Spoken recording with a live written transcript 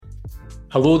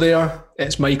Hello there,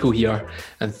 it's Michael here,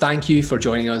 and thank you for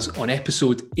joining us on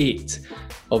episode 8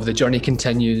 of the Journey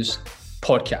Continues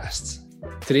podcast.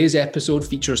 Today's episode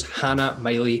features Hannah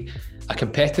Miley, a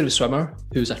competitive swimmer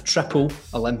who's a triple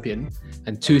Olympian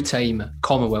and two-time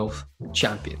Commonwealth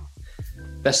champion.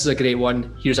 This is a great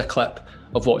one. Here's a clip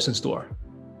of what's in store.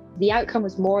 The outcome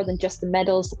was more than just the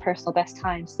medals, the personal best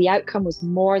times. The outcome was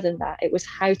more than that. It was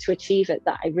how to achieve it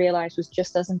that I realized was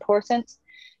just as important.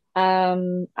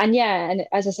 And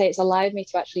as I say, it's allowed me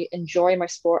to actually enjoy my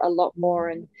sport a lot more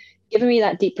and given me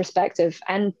that deep perspective.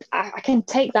 And I can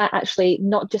take that actually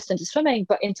not just into swimming,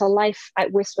 but into life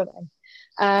out with swimming.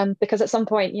 Because at some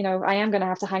point, I am going to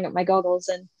have to hang up my goggles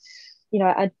and,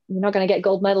 I'm not going to get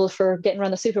gold medals for getting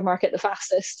around the supermarket the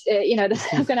fastest. I'm going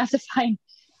to have to find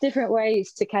different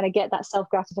ways to kind of get that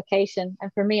self-gratification.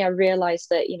 And for me, I realized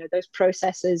that, those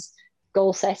processes,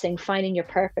 goal setting, finding your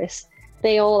purpose,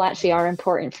 they all actually are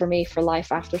important for me for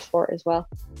life after sport as well.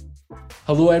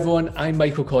 Hello everyone, I'm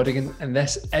Michael Corrigan, and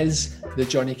this is the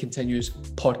Journey Continues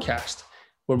podcast,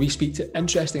 where we speak to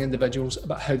interesting individuals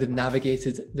about how they've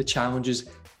navigated the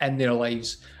challenges in their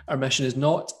lives. Our mission is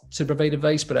not to provide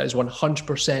advice, but it is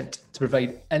 100% to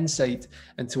provide insight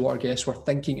into what our guests were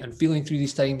thinking and feeling through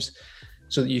these times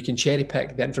so that you can cherry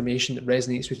pick the information that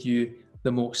resonates with you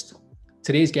the most.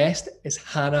 Today's guest is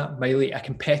Hannah Miley, a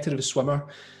competitive swimmer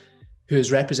who has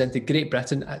represented Great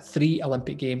Britain at 3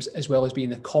 Olympic Games, as well as being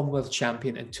the Commonwealth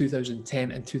champion in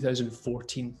 2010 and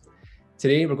 2014.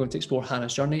 Today, we're going to explore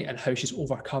Hannah's journey and how she's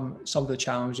overcome some of the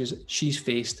challenges she's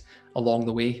faced along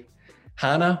the way.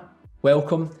 Hannah,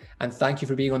 welcome, and thank you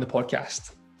for being on the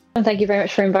podcast. And thank you very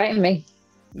much for inviting me.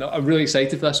 No, I'm really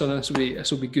excited for this one. This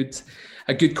will be good,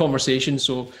 a good conversation.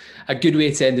 So a good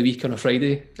way to end the week on a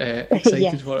Friday.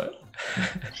 Excited for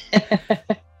it.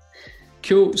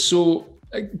 Cool. So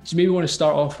do you maybe want to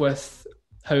start off with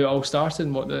how it all started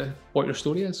and what your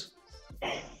story is?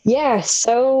 Yeah,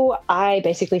 so I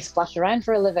basically splash around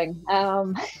for a living.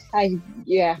 It's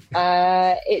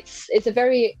a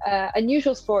very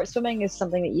unusual sport. Swimming is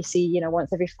something that you see,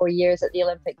 once every 4 years at the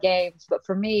Olympic Games. But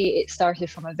for me, it started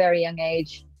from a very young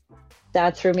age.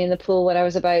 Dad threw me in the pool when I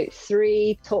was about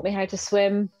 3, taught me how to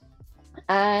swim.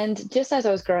 And just as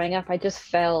I was growing up, I just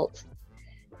felt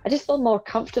more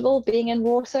comfortable being in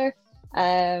water.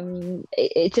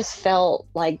 It just felt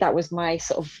like that was my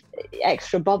sort of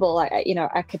extra bubble.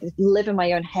 I could live in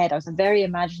my own head. I was a very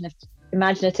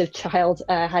imaginative child,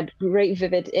 had great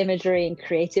vivid imagery and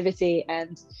creativity,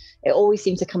 and it always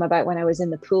seemed to come about when I was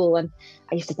in the pool. And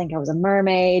I used to think I was a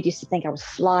mermaid, used to think I was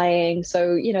flying.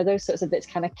 So, those sorts of bits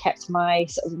kind of kept my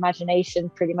sort of imagination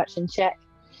pretty much in check.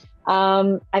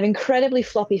 I have incredibly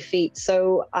floppy feet,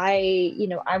 so I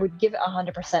would give it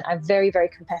 100%. I'm very, very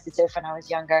competitive when I was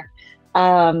younger.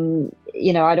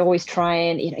 I'd always try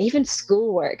and, even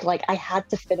schoolwork, like I had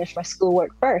to finish my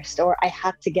schoolwork first, or I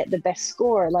had to get the best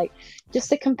score. Like just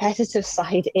the competitive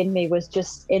side in me was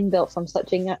just inbuilt from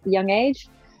such a young age.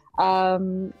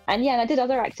 And I did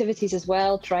other activities as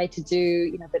well, tried to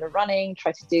do, a bit of running,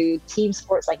 tried to do team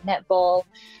sports like netball,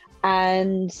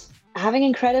 and having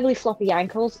incredibly floppy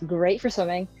ankles, great for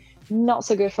swimming, not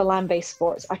so good for land-based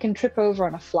sports. I can trip over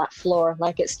on a flat floor.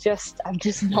 Like I'm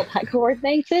just not that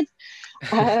coordinated.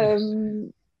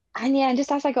 And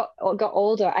just as I got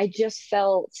older, I just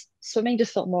felt swimming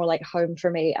just felt more like home for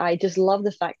me. I just love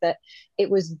the fact that it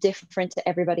was different to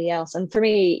everybody else. And for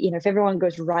me, if everyone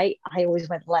goes right, I always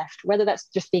went left. Whether that's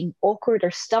just being awkward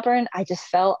or stubborn, I just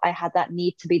felt I had that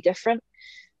need to be different.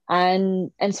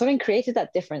 And swimming created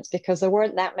that difference because there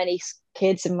weren't that many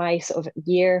kids in my sort of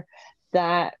year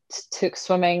that took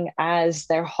swimming as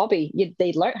their hobby.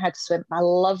 They learned how to swim. I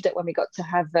loved it when we got to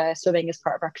have swimming as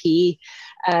part of our PE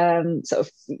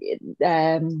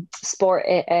sport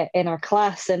in our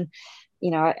class. And,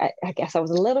 I guess I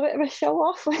was a little bit of a show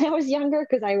off when I was younger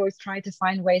because I always tried to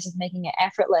find ways of making it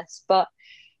effortless. But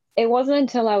it wasn't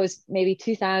until I was maybe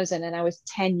 2000 and I was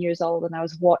 10 years old and I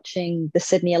was watching the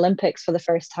Sydney Olympics for the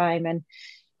first time. And,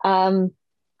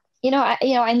 I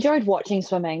enjoyed watching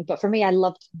swimming, but for me, I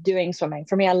loved doing swimming.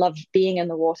 For me, I loved being in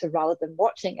the water rather than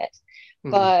watching it.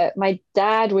 Mm-hmm. But my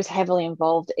dad was heavily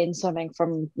involved in swimming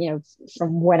from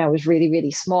when I was really,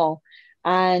 really small.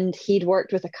 And he'd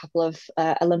worked with a couple of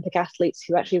Olympic athletes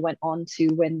who actually went on to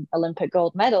win Olympic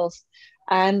gold medals.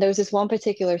 And there was this one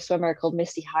particular swimmer called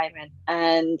Misty Hyman.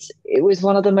 And it was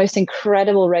one of the most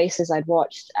incredible races I'd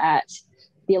watched at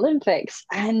the Olympics.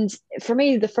 And for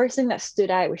me, the first thing that stood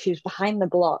out was she was behind the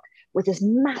block with this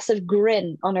massive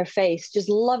grin on her face, just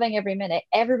loving every minute.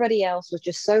 Everybody else was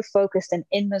just so focused and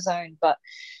in the zone. But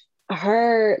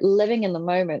her living in the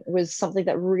moment was something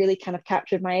that really kind of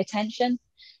captured my attention.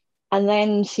 And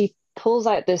then she pulls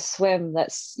out this swim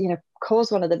that's,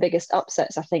 caused one of the biggest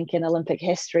upsets, I think, in Olympic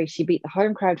history. She beat the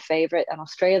home crowd favorite, an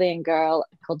Australian girl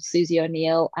called Susie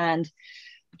O'Neill, and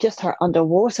just her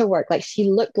underwater work. Like, she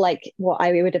looked like what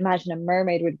I would imagine a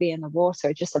mermaid would be in the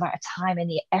water, just the amount of time and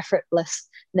the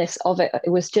effortlessness of it. It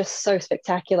was just so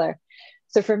spectacular.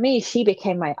 So for me, she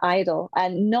became my idol,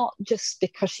 and not just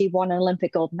because she won an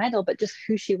Olympic gold medal, but just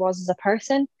who she was as a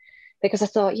person. Because I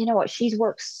thought, you know what, she's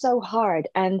worked so hard,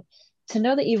 and to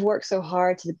know that you've worked so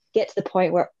hard to get to the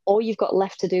point where all you've got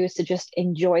left to do is to just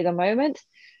enjoy the moment,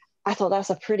 I thought that's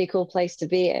a pretty cool place to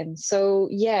be in. So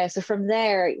yeah, so from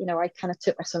there, I kind of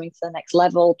took my swimming to the next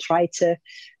level, tried to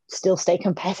still stay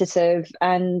competitive.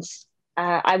 And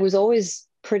I was always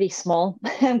pretty small.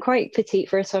 I'm quite petite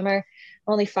for a swimmer,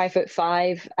 only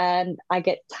 5'5", and I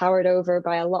get towered over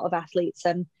by a lot of athletes.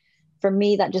 And for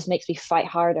me, that just makes me fight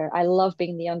harder. I love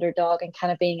being the underdog and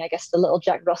kind of being, I guess, the little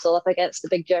Jack Russell up against the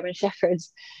big German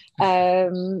Shepherds. I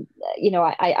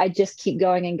just keep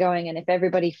going and going. And if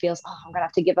everybody feels, oh, I'm going to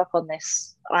have to give up on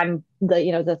this, I'm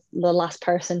the last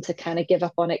person to kind of give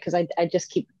up on it, because I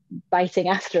just keep biting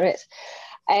after it.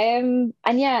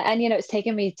 It's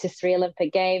taken me to 3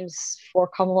 Olympic Games, 4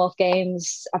 Commonwealth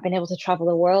Games. I've been able to travel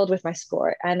the world with my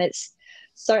sport, and it's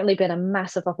certainly been a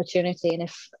massive opportunity. And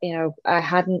if I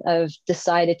hadn't have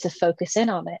decided to focus in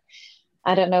on it,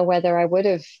 I don't know whether I would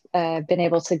have been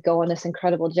able to go on this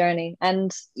incredible journey.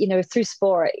 And through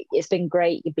sport, it's been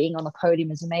great. Being on the podium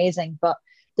is amazing, but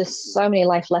there's so many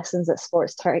life lessons that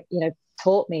sports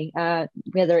taught me,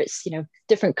 whether it's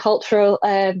different cultural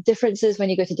differences when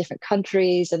you go to different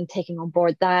countries, and taking on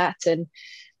board that. And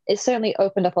it certainly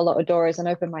opened up a lot of doors and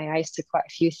opened my eyes to quite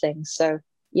a few things. So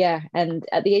yeah, and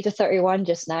at the age of 31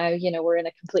 just now, we're in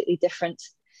a completely different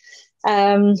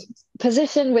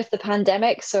position with the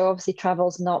pandemic. So obviously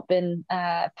travel's not been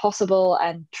possible,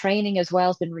 and training as well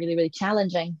has been really, really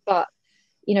challenging. But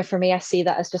for me, I see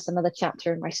that as just another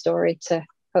chapter in my story to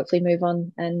hopefully move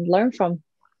on and learn from.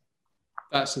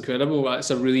 That's incredible.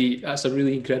 That's a really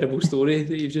incredible story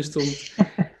that you've just told.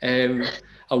 A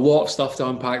lot of stuff to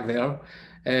unpack there.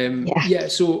 Yeah.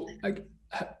 So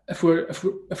if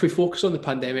we focus on the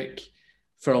pandemic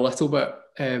for a little bit,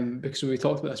 because when we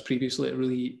talked about this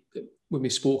previously, when we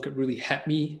spoke, it really hit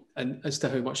me and as to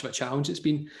how much of a challenge it's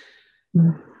been.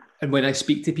 And when I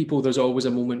speak to people, there's always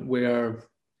a moment where,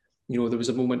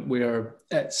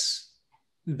 it's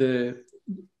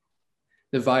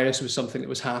the virus was something that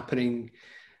was happening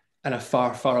in a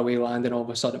far, far away land, and all of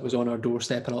a sudden it was on our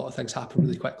doorstep, and a lot of things happen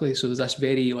really quickly. So there's this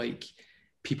very,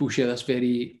 people share this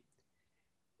very,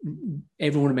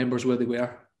 everyone remembers where they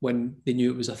were when they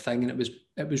knew it was a thing and it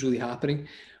was really happening.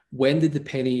 When did the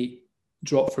penny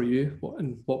drop for you?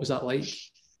 What was that like?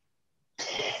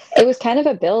 It was kind of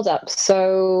a build-up.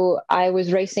 So I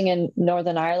was racing in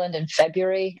Northern Ireland in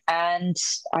February, and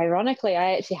ironically,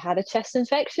 I actually had a chest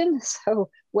infection. So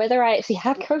whether I actually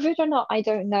had COVID or not, I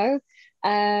don't know.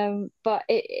 But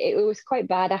it was quite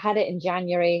bad. I had it in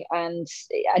January, and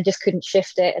I just couldn't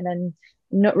shift it. And then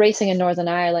not racing in Northern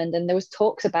Ireland, and there was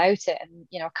talks about it, and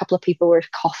a couple of people were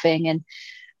coughing, and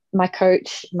my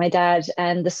coach, my dad,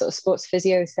 and the sort of sports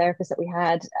physiotherapist that we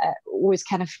had was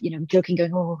kind of joking,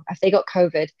 going, oh, if they got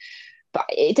COVID. But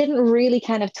it didn't really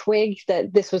kind of twig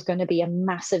that this was going to be a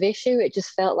massive issue. It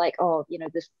just felt like,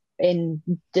 this in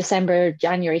December,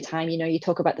 January time, you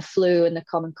talk about the flu and the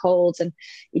common colds, and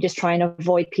you just try and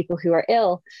avoid people who are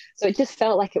ill. So it just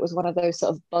felt like it was one of those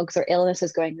sort of bugs or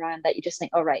illnesses going around that you just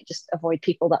think, all right, just avoid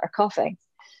people that are coughing.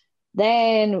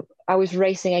 Then I was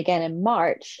racing again in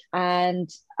March, and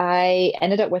I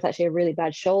ended up with actually a really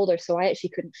bad shoulder. So I actually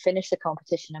couldn't finish the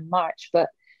competition in March. But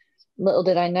little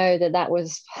did I know that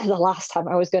was the last time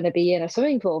I was going to be in a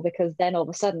swimming pool, because then all of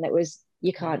a sudden it was,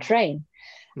 you can't train.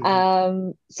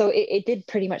 So it did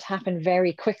pretty much happen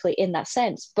very quickly in that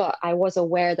sense. But I was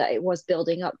aware that it was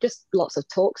building up, just lots of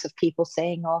talks of people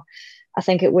saying, I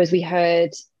think it was, we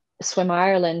heard Swim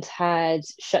Ireland had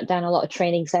shut down a lot of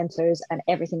training centres and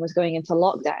everything was going into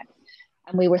lockdown.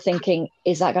 And we were thinking,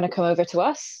 is that going to come over to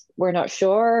us? We're not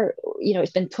sure.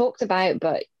 It's been talked about,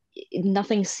 but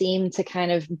nothing seemed to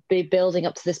kind of be building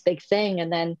up to this big thing.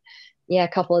 And then, a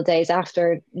couple of days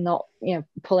after not,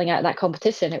 pulling out that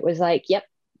competition, it was like, yep,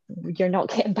 you're not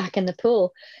getting back in the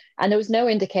pool. And there was no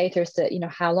indicators to,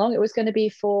 how long it was going to be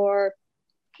for,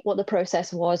 what the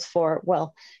process was for,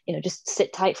 just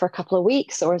sit tight for a couple of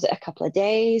weeks, or is it a couple of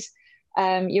days?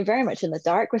 You're very much in the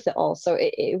dark with it all. So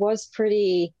it was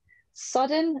pretty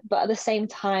sudden, but at the same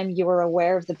time, you were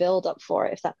aware of the build up for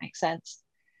it, if that makes sense.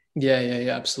 Yeah,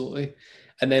 absolutely.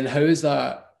 And then how is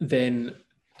that then?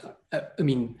 I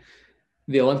mean,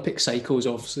 the Olympic cycle is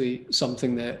obviously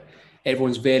something that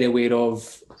everyone's very aware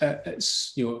of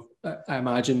it's, I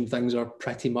imagine things are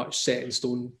pretty much set in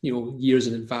stone, years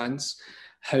in advance.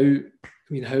 How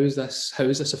has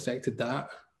this affected that?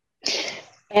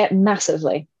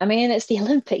 Massively. I mean, it's the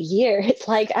Olympic year. It's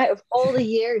like out of all the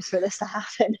years for this to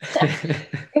happen,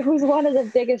 it was one of the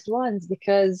biggest ones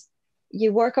because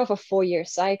you work off a 4-year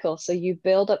cycle. So you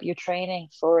build up your training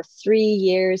for 3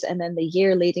 years, and then the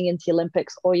year leading into the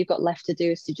Olympics, all you've got left to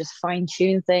do is to just fine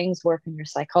tune things, work on your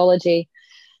psychology,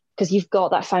 because you've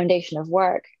got that foundation of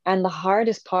work. And the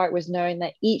hardest part was knowing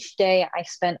that each day I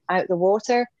spent out the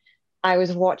water, I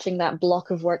was watching that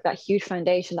block of work, that huge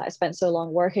foundation that I spent so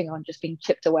long working on, just being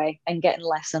chipped away and getting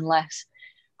less and less.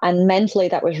 And mentally,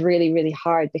 that was really, really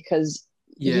hard because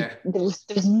there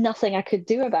was nothing I could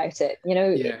do about it.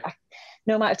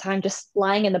 No amount of time just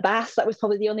lying in the bath, that was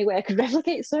probably the only way I could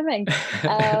replicate swimming.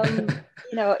 And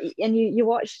you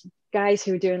watch guys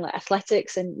who are doing like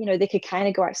athletics, and they could kind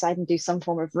of go outside and do some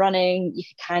form of running. You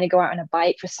could kind of go out on a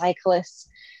bike for cyclists.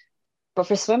 But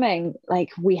for swimming,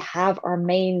 like, we have our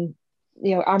main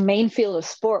field of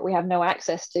sport we have no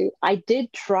access to. I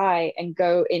did try and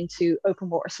go into open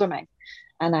water swimming,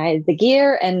 and I had the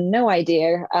gear and no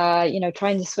idea,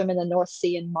 trying to swim in the North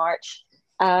Sea in March.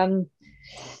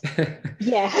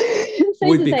 Yeah.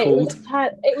 Would be cold.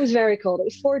 It was very cold. It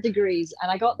was 4 degrees,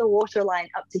 and I got the water line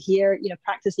up to here,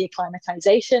 practice the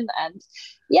acclimatization, and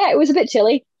it was a bit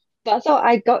chilly. But I thought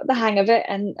I got the hang of it,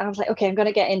 and I was like, okay, I'm going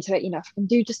to get into it. If I can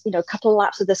do just, a couple of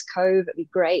laps of this cove, it'd be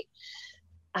great.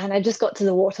 And I just got to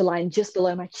the water line just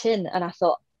below my chin, and I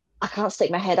thought, I can't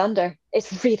stick my head under.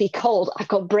 It's really cold. I've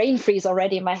got brain freeze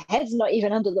already. My head's not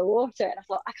even under the water. And I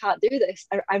thought, I can't do this.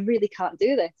 I really can't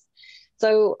do this.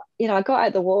 So, I got out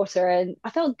of the water, and I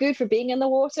felt good for being in the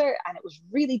water. And it was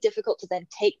really difficult to then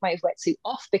take my wetsuit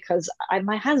off because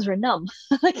my hands were numb.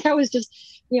 Like, I was just,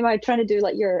 trying to do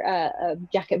like your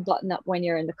jacket button up when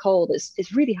you're in the cold.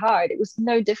 It's really hard. It was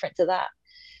no different to that.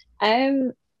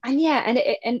 And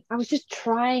I was just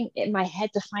trying in my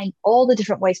head to find all the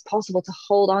different ways possible to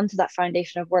hold on to that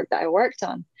foundation of work that I worked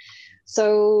on.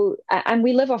 So, and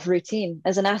we live off routine.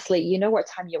 As an athlete, you know what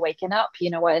time you're waking up,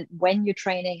 when you're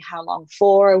training, how long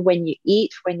for, when you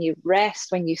eat, when you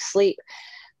rest, when you sleep.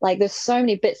 Like, there's so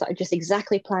many bits that are just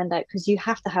exactly planned out because you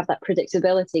have to have that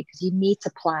predictability, because you need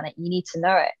to plan it, you need to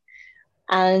know it.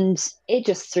 And it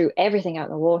just threw everything out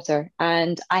the water.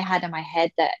 And I had in my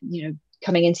head that,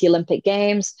 coming into the Olympic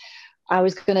Games,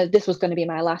 this was going to be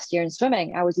my last year in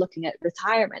swimming. I was looking at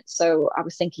retirement. So I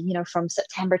was thinking, from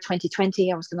September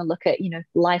 2020, I was going to look at,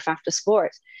 life after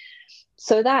sport.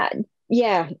 So that,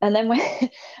 And then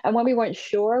when we weren't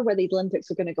sure whether the Olympics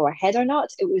were going to go ahead or not,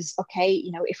 it was, okay,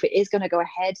 if it is going to go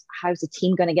ahead, how's the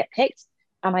team going to get picked?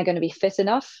 Am I going to be fit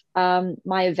enough?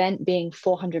 My event being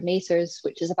 400 meters,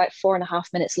 which is about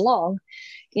 4.5 minutes long,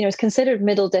 is considered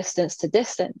middle distance to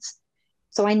distance.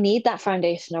 So I need that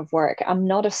foundation of work. I'm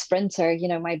not a sprinter.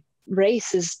 My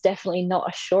race is definitely not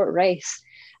a short race.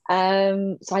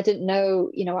 So I didn't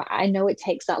know, I know it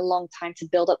takes that long time to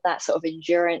build up that sort of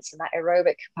endurance and that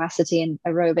aerobic capacity and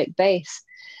aerobic base.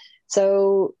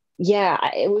 So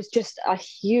it was just a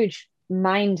huge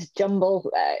mind jumble,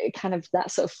 kind of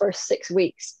that sort of first 6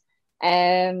 weeks.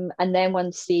 And then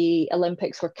once the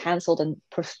Olympics were cancelled and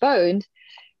postponed,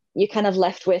 you kind of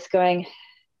left with going,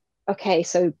 okay,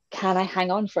 so can I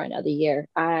hang on for another year?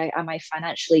 Am I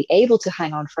financially able to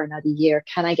hang on for another year?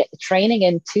 Can I get the training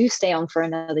in to stay on for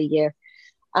another year?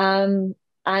 And,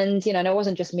 and it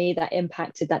wasn't just me that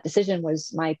impacted that decision,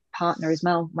 was my partner as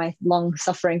well, my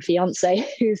long-suffering fiance,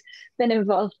 who's been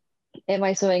involved in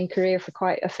my swimming career for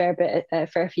quite a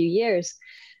fair few years.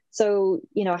 So,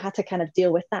 I had to kind of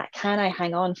deal with that. Can I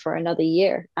hang on for another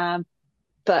year?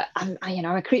 But I'm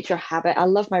a creature of habit. I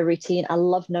love my routine. I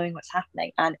love knowing what's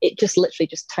happening. And it just literally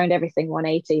just turned everything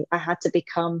 180. I had to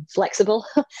become flexible.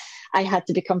 I had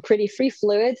to become pretty free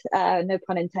fluid, no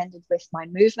pun intended, with my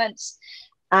movements.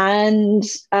 And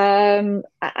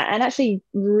actually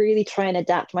really try and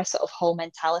adapt my sort of whole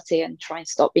mentality and try and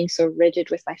stop being so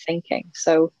rigid with my thinking.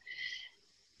 So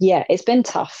it's been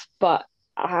tough, but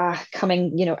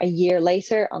coming, a year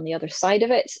later on the other side of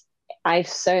it, I've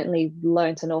certainly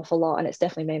learned an awful lot, and it's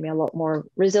definitely made me a lot more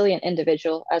resilient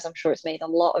individual, as I'm sure it's made a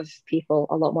lot of people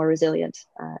a lot more resilient,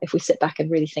 if we sit back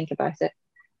and really think about it.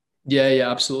 Yeah,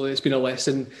 absolutely. It's been a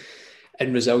lesson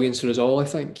in resilience for us all, I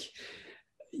think.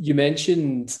 You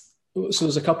mentioned, so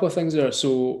there's a couple of things there.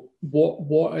 So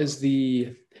what is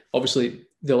obviously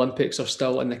the Olympics are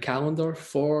still in the calendar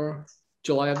for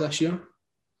July of this year?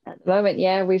 At the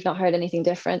moment, we've not heard anything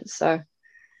different, so.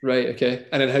 Right, okay.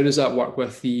 And then how does that work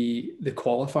with the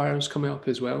qualifiers coming up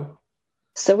as well?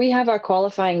 So we have our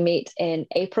qualifying meet in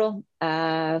April.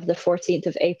 The 14th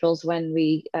of April is when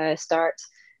we start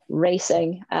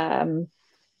racing.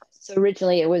 So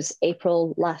originally it was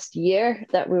April last year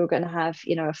that we were going to have,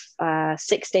 a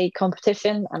 6-day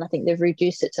competition, and I think they've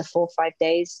reduced it to 4 or 5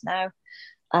 days now.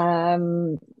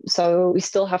 So we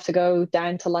still have to go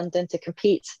down to London to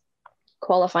compete,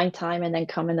 qualifying time, and then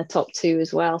come in the top 2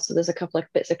 as well. So there's a couple of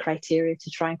bits of criteria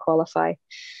to try and qualify.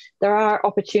 There are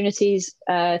opportunities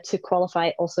to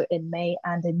qualify also in May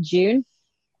and in June,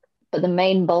 but the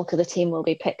main bulk of the team will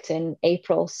be picked in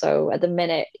April. So at the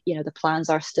minute, the plans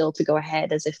are still to go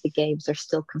ahead as if the games are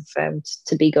still confirmed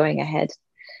to be going ahead.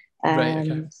 Right,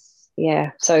 okay.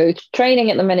 Yeah, so training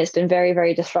at the minute has been very,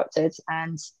 very disrupted,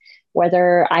 and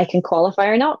whether I can qualify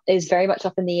or not is very much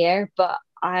up in the air, but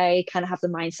I kind of have the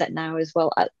mindset now as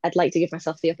well. I'd like to give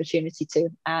myself the opportunity to.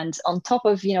 And on top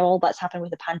of, all that's happened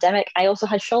with the pandemic, I also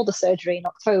had shoulder surgery in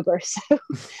October. So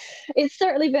it's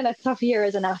certainly been a tough year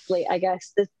as an athlete, I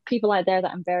guess. There's people out there that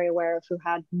I'm very aware of who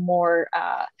had more,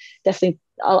 definitely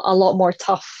a lot more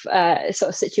tough sort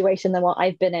of situation than what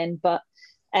I've been in. But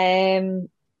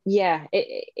yeah,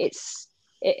 it's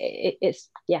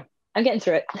yeah, I'm getting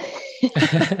through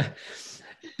it.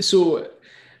 So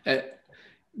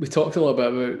we talked a little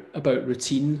bit about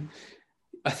routine.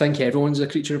 I think everyone's a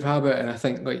creature of habit, and I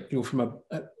think, from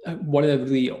one of the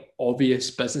really obvious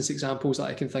business examples that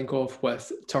I can think of with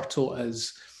Turtle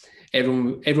is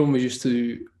everyone was used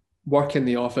to work in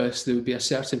the office. There would be a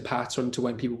certain pattern to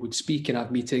when people would speak and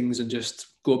have meetings and just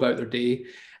go about their day.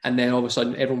 And then all of a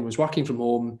sudden, everyone was working from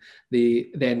home. They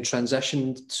then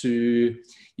transitioned to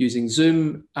using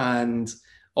Zoom and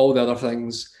all the other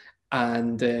things.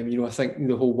 And I think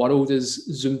the whole world is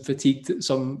Zoom fatigued at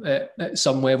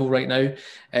some level right now,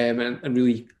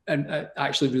 and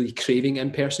actually really craving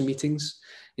in-person meetings.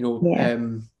 Yeah.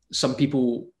 Some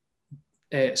people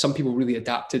really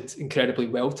adapted incredibly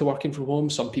well to working from home.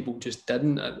 Some people just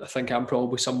didn't. I think I'm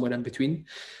probably somewhere in between.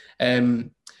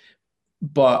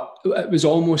 But it was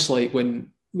almost like when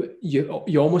you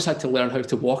almost had to learn how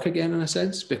to walk again, in a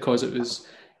sense, because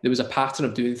there was a pattern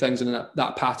of doing things, and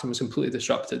that pattern was completely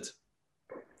disrupted.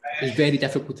 It was very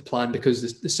difficult to plan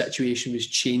because the situation was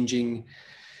changing,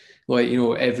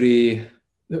 every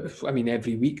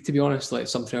week, to be honest. Like,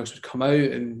 something else would come out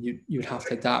and you would have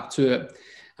to adapt to it.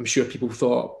 I'm sure people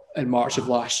thought in March of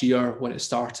last year when it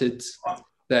started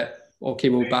that, okay,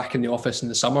 we're back in the office in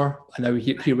the summer, and now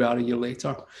here we are a year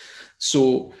later.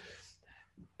 So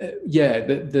yeah,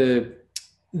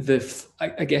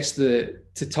 I guess to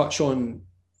touch on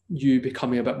you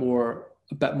becoming a bit more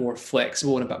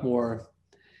flexible and a bit more,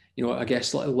 I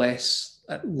guess, like less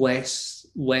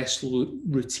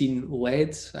routine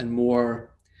led, and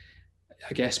more,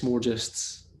 I guess, more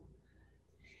just,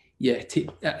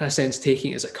 in a sense,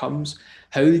 taking it as it comes.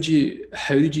 How did you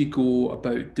go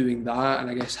about doing that? And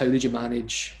I guess, how did you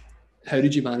manage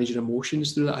your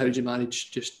emotions through that? How did you manage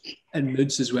just in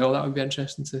moods as well? That would be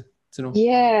interesting to know.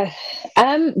 Yeah.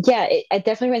 I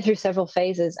definitely went through several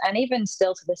phases, and even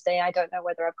still to this day, I don't know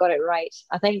whether I've got it right.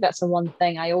 I think that's the one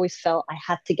thing I always felt I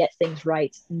had to get things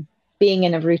right. And being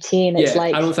in a routine, it's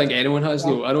like, I don't think anyone has,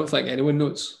 though. I don't think anyone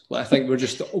knows. Like, I think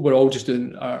we're all just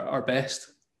doing our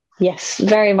best. Yes,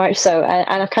 very much so.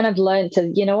 And I've kind of learned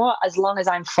to, as long as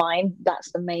I'm fine,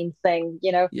 that's the main thing,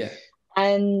 Yeah.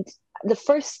 And the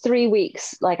first 3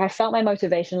 weeks, like, I felt my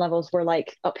motivation levels were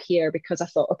like up here, because I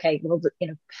thought, okay, well,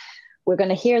 we're going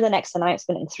to hear the next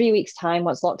announcement in 3 weeks' time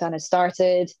once lockdown has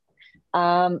started.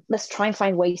 Let's try and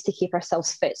find ways to keep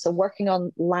ourselves fit. So working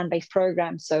on land-based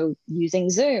programs, so using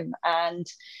Zoom, and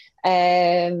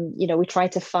we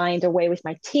tried to find a way with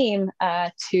my team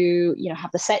to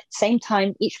have the same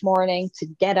time each morning to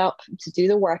get up to do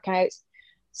the workouts.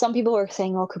 Some people were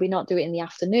saying, oh, could we not do it in the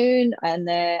afternoon? And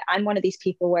I'm one of these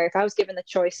people where if I was given the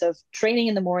choice of training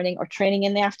in the morning or training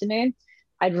in the afternoon,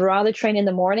 I'd rather train in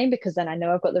the morning, because then I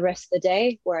know I've got the rest of the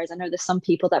day. Whereas I know there's some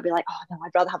people that'd be like, oh no, I'd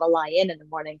rather have a lie in the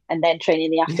morning and then train in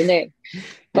the afternoon.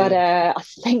 But I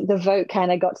think the vote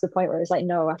kind of got to the point where it's like,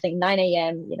 no, I think 9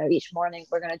 a.m., each morning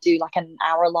we're going to do like an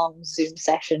hour-long Zoom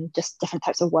session, just different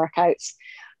types of workouts.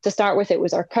 To start with, it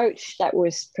was our coach that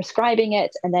was prescribing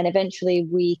it. And then eventually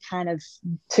we kind of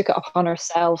took it upon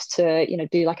ourselves to,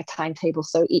 do like a timetable.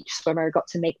 So each swimmer got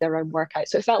to make their own workout.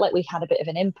 So it felt like we had a bit of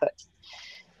an input.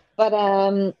 But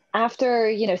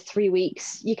after 3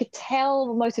 weeks, you could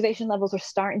tell motivation levels were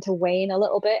starting to wane a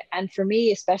little bit. And for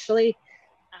me, especially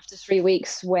after 3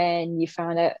 weeks, when you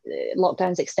found out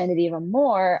lockdowns extended even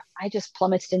more, I just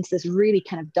plummeted into this really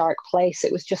kind of dark place.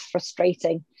 It was just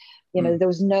frustrating. There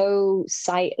was no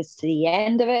sight as to the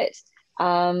end of it.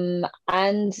 And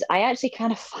I actually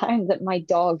kind of found that my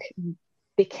dog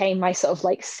became my sort of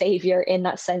like savior in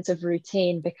that sense of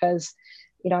routine, because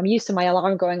I'm used to my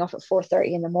alarm going off at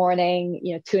 4:30 in the morning,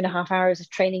 2.5 hours of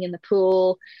training in the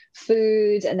pool,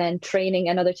 food, and then training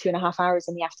another 2.5 hours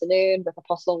in the afternoon with a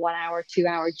possible 1 hour, 2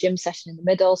 hour gym session in the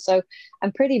middle. So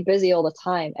I'm pretty busy all the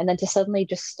time. And then to suddenly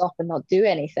just stop and not do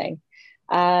anything.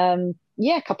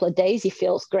 A couple of days you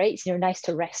feel it's great, it's nice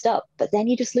to rest up, but then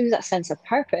you just lose that sense of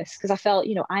purpose, because I felt,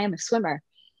 I am a swimmer.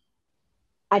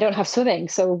 I don't have swimming.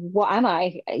 So what am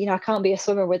I? I can't be a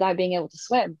swimmer without being able to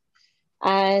swim.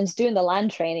 And doing the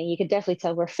land training, you could definitely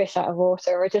tell we're fish out of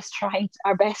water. We're just trying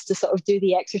our best to sort of do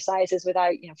the exercises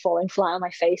without, falling flat on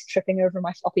my face, tripping over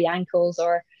my floppy ankles,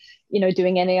 or,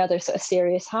 doing any other sort of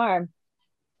serious harm.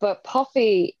 But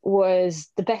Poppy was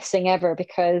the best thing ever,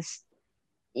 because,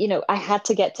 I had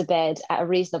to get to bed at a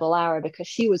reasonable hour, because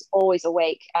she was always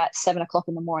awake at 7 o'clock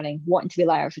in the morning, wanting to be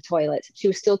let out of the toilet. She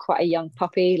was still quite a young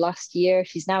puppy last year.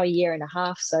 She's now a year and a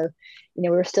half. So, we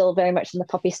were still very much in the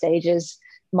puppy stages,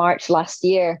 March last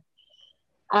year.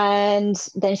 And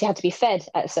then she had to be fed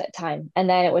at a set time. And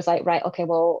then it was like, right, okay,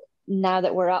 well, now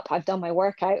that we're up, I've done my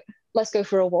workout, let's go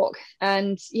for a walk.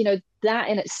 And, that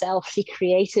in itself, she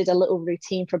created a little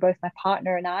routine for both my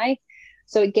partner and I.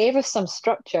 So it gave us some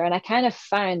structure. And I kind of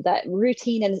found that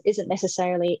routine isn't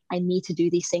necessarily, I need to do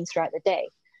these things throughout the day.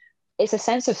 It's a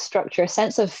sense of structure, a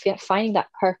sense of finding that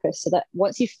purpose, so that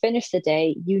once you finish the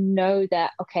day,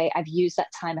 that, okay, I've used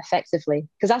that time effectively.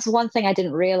 Because that's one thing I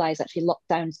didn't realize actually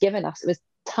lockdown's given us. It was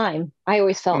time. I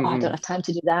always felt, I don't have time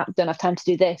to do that. Don't have time to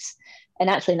do this. And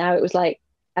actually now it was like,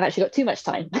 I've actually got too much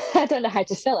time. I don't know how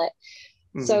to fill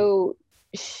it. So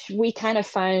we kind of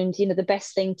found, the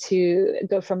best thing to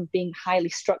go from being highly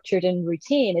structured and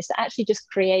routine is to actually just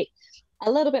create a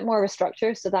little bit more of a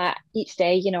structure, so that each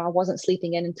day, I wasn't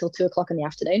sleeping in until 2 o'clock in the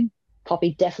afternoon.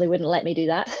 Poppy definitely wouldn't let me do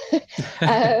that.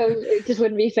 It just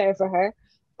wouldn't be fair for her.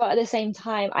 But at the same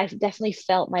time, I've definitely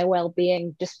felt my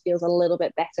well-being just feels a little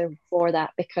bit better for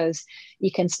that, because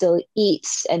you can still eat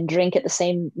and drink at the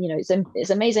same, it's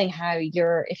amazing how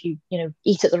if you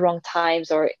eat at the wrong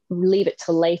times or leave it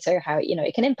till later, how,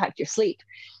 it can impact your sleep.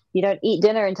 You don't eat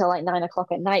dinner until like 9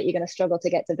 o'clock at night, you're going to struggle to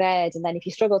get to bed. And then if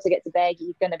you struggle to get to bed,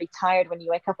 you're going to be tired when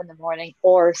you wake up in the morning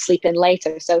or sleep in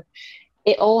later. So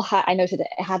it all I noted it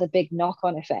had a big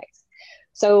knock-on effect.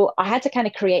 So I had to kind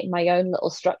of create my own little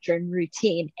structure and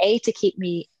routine, to keep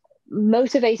me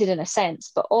motivated in a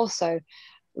sense, but also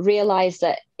realize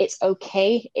that it's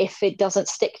okay if it doesn't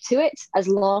stick to it, as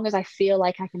long as I feel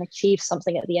like I can achieve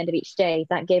something at the end of each day.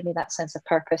 That gave me that sense of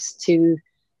purpose to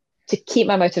keep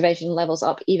my motivation levels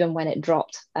up, even when it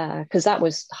dropped, because that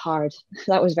was hard.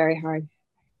 That was very hard.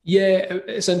 Yeah,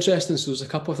 it's interesting. So there's a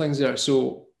couple of things there.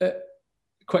 So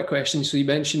quick question. So you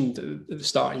mentioned at the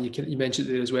start, and you mentioned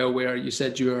there as well, where you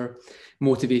said your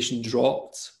motivation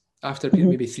dropped after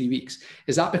maybe 3 weeks.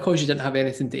 Is that because you didn't have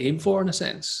anything to aim for, in a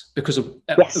sense? Because it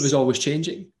was always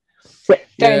changing?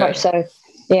 Very much so.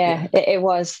 Yeah. It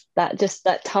was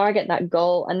that target, that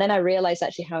goal. And then I realized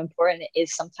actually how important it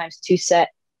is sometimes to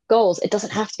set goals. It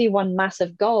doesn't have to be one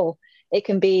massive goal. It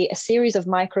can be a series of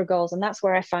micro goals. And that's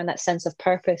where I found that sense of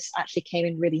purpose actually came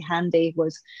in really handy.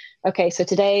 Was, okay, so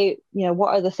today,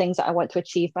 what are the things that I want to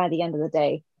achieve by the end of the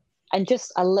day? And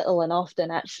just a little and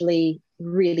often actually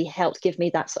really helped give me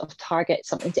that sort of target,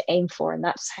 something to aim for. And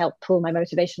that's helped pull my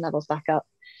motivation levels back up.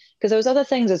 Because there was other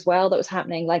things as well that was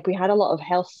happening. Like, we had a lot of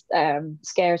health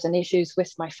scares and issues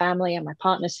with my family and my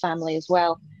partner's family as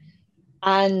well.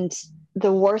 And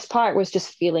the worst part was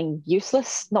just feeling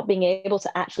useless, not being able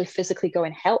to actually physically go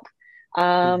and help.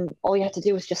 All you had to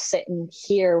do was just sit and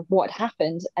hear what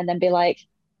happened, and then be like,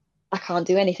 I can't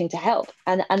do anything to help.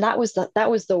 And that was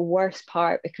the worst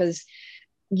part, because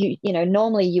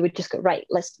normally you would just go, right,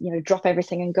 let's drop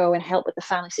everything and go and help with the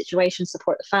family situation,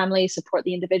 support the family, support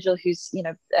the individual who's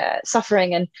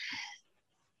suffering, and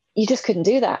you just couldn't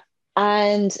do that.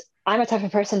 And I'm a type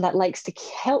of person that likes to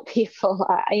help people.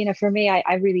 For me,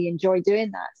 I really enjoy doing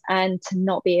that. And to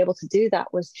not be able to do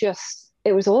that was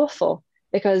it was awful,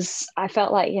 because I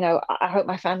felt like, I hope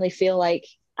my family feel like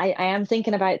I am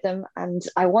thinking about them, and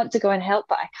I want to go and help,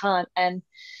 but I can't. And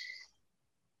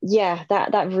yeah,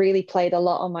 that really played a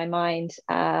lot on my mind,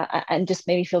 and just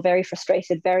made me feel very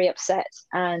frustrated, very upset.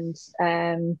 And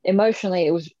emotionally,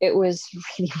 it was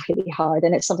really, really hard.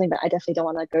 And it's something that I definitely don't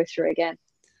want to go through again.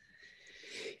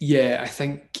 Yeah, I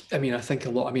think a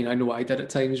lot, I know I did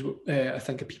at times. I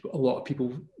think a lot of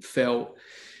people felt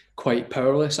quite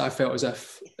powerless. I felt as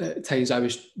if at times I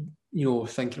was,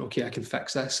 thinking, okay, I can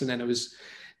fix this. And then I was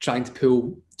trying to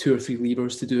pull 2 or 3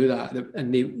 levers to do that.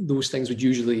 And those things would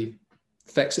usually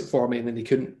fix it for me, and then they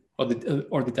couldn't they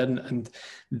didn't. And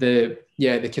the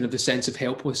kind of the sense of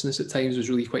helplessness at times was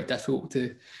really quite difficult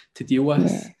to deal with.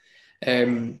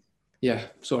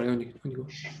 Sorry, on you go.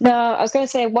 No, I was going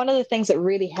to say one of the things that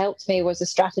really helped me was a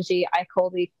strategy I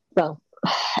call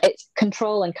it's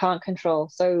control and can't control.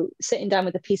 So sitting down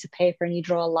with a piece of paper and you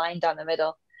draw a line down the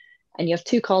middle, and you have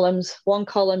two columns. One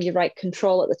column you write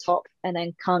control at the top and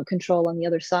then can't control on the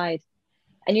other side.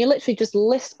 And you literally just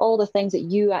list all the things that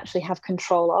you actually have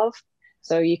control of.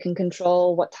 So you can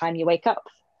control what time you wake up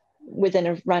within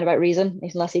a roundabout reason,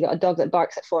 unless you got a dog that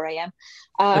barks at 4 a.m.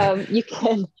 You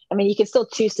can still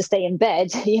choose to stay in bed,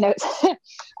 you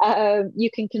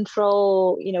can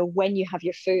control, when you have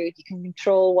your food, you can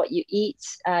control what you eat,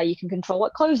 you can control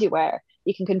what clothes you wear,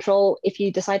 you can control if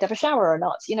you decide to have a shower or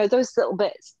not, those little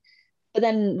bits. But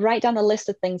then write down a list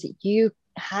of things that you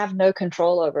have no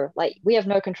control over. Like, we have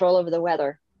no control over the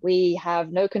weather. We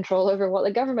have no control over what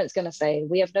the government's going to say.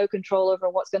 We have no control over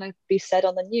what's going to be said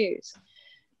on the news.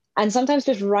 And sometimes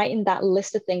just writing that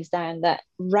list of things down, that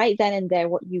right then and there,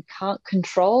 what you can't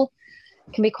control,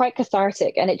 can be quite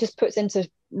cathartic. And it just puts into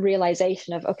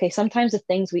realization of, okay, sometimes the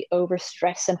things we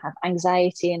overstress and have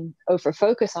anxiety and over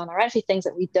focus on are actually things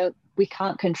that we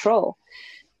can't control.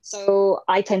 So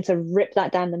I tend to rip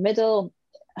that down the middle,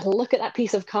 look at that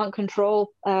piece of can't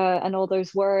control and all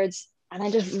those words, and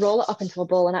I just roll it up into a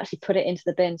ball and actually put it into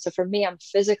the bin. So for me, I'm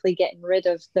physically getting rid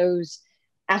of those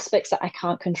aspects that I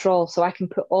can't control. So I can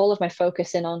put all of my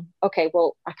focus in on, okay,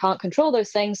 well, I can't control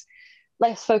those things.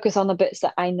 Let's focus on the bits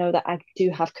that I know that I do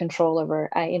have control over.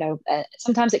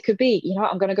 Sometimes it could be,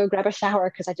 I'm going to go grab a shower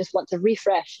because I just want to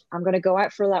refresh. I'm going to go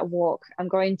out for that walk. I'm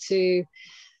going to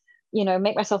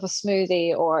make myself a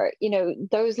smoothie, or,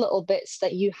 those little bits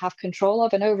that you have control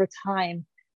of. And over time,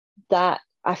 that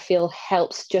I feel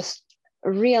helps just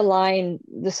realign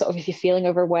the sort of, if you're feeling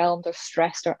overwhelmed or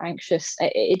stressed or anxious,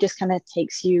 it just kind of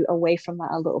takes you away from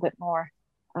that a little bit more.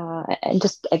 And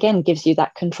just, again, gives you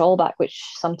that control back, which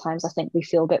sometimes I think we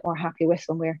feel a bit more happy with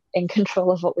when we're in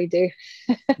control of what we do.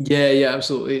 Yeah,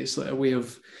 absolutely. It's like a way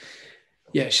of,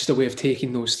 it's just a way of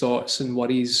taking those thoughts and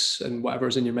worries and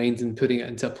whatever's in your mind and putting it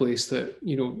into a place that,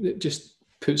 it just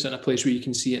puts it in a place where you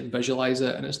can see it and visualize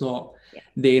it. And it's not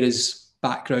there as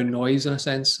background noise in a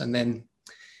sense. And then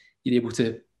you're able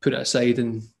to put it aside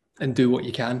and do what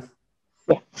you can.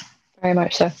 Yeah, very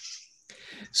much so.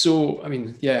 So,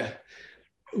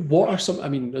 what are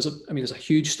some, there's a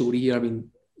huge story here.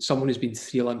 Someone who's been to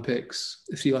three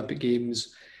Olympic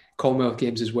Games, Commonwealth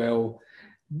Games as well.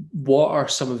 What are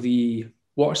some of the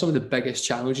biggest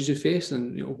challenges you face,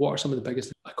 and what are some of the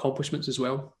biggest accomplishments as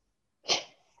well?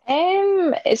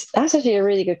 That's actually a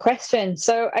really good question.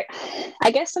 So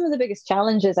I guess some of the biggest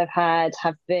challenges I've had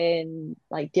have been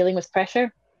like dealing with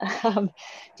pressure,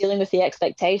 dealing with the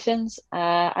expectations,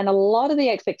 and a lot of the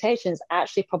expectations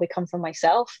actually probably come from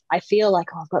myself. I feel like,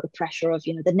 I've got the pressure of,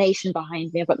 the nation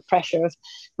behind me. I've got the pressure of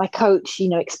my coach,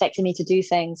 expecting me to do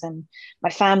things, and my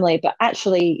family. But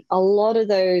actually, a lot of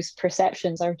those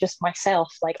perceptions are just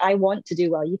myself. Like, I want to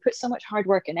do well. You put so much hard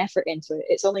work and effort into it.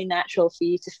 It's only natural for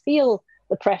you to feel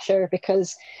the pressure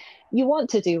because you want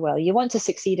to do well. You want to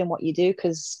succeed in what you do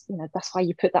because, that's why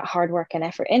you put that hard work and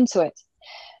effort into it.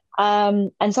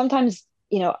 And sometimes,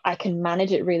 I can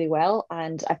manage it really well,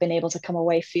 and I've been able to come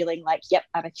away feeling like, yep,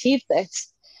 I've achieved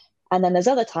this. And then there's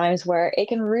other times where it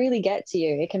can really get to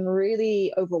you. It can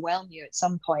really overwhelm you at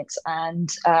some points,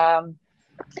 and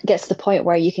it gets to the point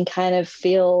where you can kind of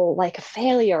feel like a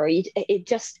failure.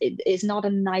 It is not a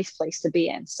nice place to be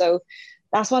in. So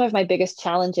that's one of my biggest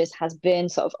challenges, has been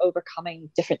sort of overcoming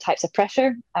different types of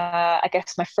pressure. I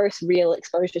guess my first real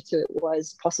exposure to it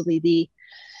was possibly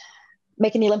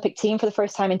making the Olympic team for the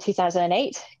first time in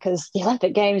 2008, because the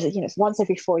Olympic Games, it's once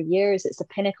every 4 years. It's the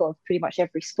pinnacle of pretty much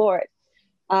every sport.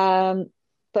 But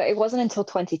it wasn't until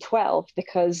 2012,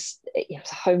 because it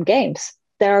was home games.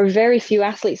 There are very few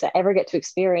athletes that ever get to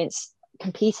experience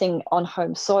competing on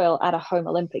home soil at a home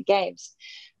Olympic Games.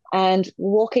 And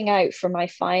walking out for my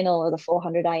final of the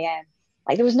 400 IM,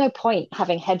 like, there was no point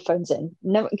having headphones in,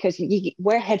 because you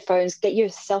wear headphones, get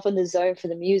yourself in the zone for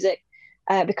the music,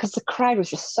 because the crowd was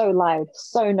just so loud,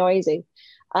 so noisy.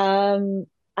 And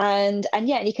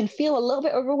you can feel a little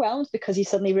bit overwhelmed because you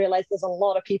suddenly realize there's a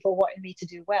lot of people wanting me to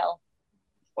do well.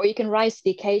 Or you can rise to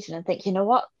the occasion and think, you know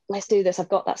what, let's do this. I've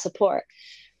got that support.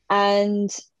 And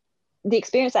the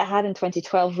experience I had in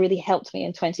 2012 really helped me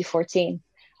in 2014.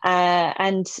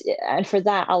 And for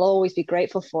that, I'll always be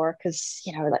grateful for, because,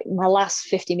 like my last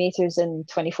 50 meters in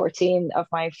 2014 of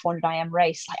my 400 IM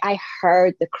race, like, I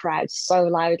heard the crowd so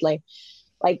loudly.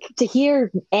 Like, to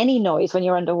hear any noise when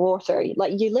you're underwater,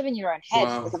 like, you live in your own head,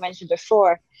 as I mentioned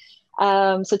before.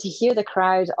 So to hear the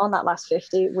crowd on that last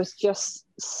 50 was just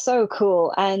so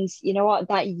cool. And you know what,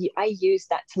 that I used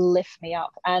that to lift me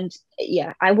up. And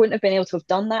yeah, I wouldn't have been able to have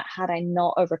done that had I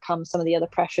not overcome some of the other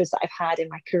pressures that I've had in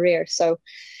my career. So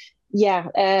yeah,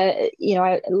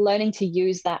 learning to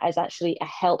use that as actually a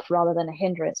help rather than a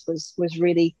hindrance was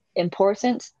really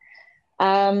important.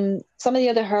 Some of the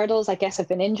other hurdles, I guess, have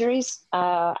been injuries.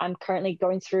 I'm currently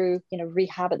going through,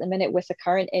 rehab at the minute with a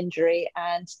current injury,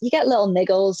 and you get little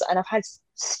niggles. And I've had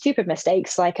stupid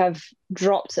mistakes, like I've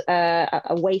dropped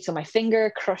a weight on my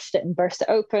finger, crushed it, and burst it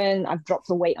open. I've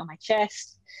dropped a weight on my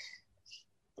chest.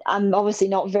 I'm obviously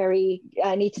not very.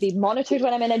 I need to be monitored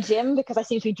when I'm in a gym because I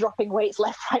seem to be dropping weights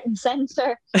left, right, and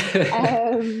center.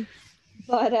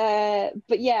 But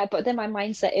then my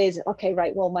mindset is, okay,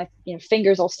 right, well, my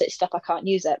fingers all stitched up, I can't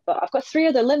use it, but I've got 3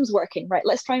 other limbs working, right?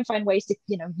 Let's try and find ways to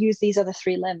use these other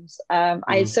 3 limbs. I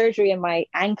had surgery in my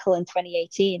ankle in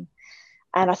 2018,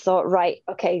 and I thought, right,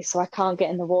 okay, so I can't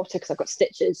get in the water because I've got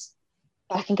stitches,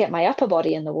 but I can get my upper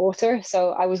body in the water.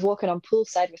 So I was walking on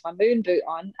poolside with my moon boot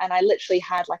on, and I literally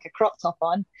had like a crop top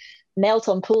on, knelt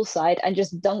on poolside, and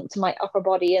just dunked my upper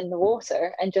body in the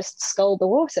water and just sculled the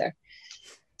water.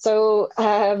 So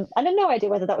I had no idea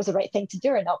whether that was the right thing to do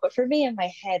or not, but for me in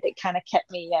my head, it kind of kept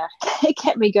me, it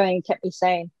kept me going and kept me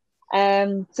sane.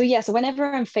 So whenever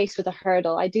I'm faced with a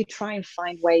hurdle, I do try and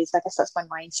find ways. I guess that's my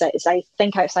mindset, is I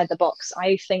think outside the box.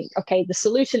 I think, okay, the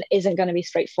solution isn't going to be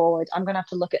straightforward. I'm going to have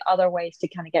to look at other ways to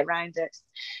kind of get around it.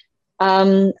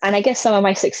 And I guess some of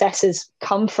my successes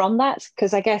come from that,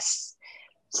 because I guess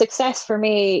success for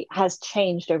me has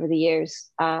changed over the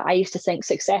years. I used to think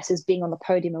success is being on the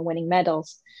podium and winning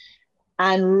medals.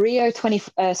 And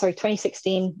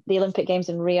 2016, the Olympic Games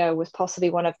in Rio was possibly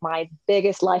one of my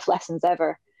biggest life lessons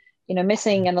ever.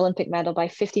 Missing an Olympic medal by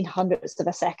 1500ths of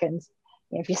a second.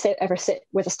 If you ever sit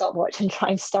with a stopwatch and try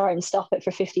and start and stop it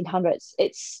for 1500ths,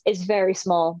 it's very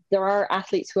small. There are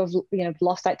athletes who have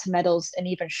lost out to medals in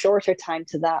even shorter time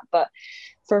to that. But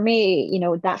for me,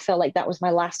 that felt like that was my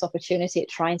last opportunity at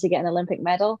trying to get an Olympic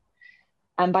medal.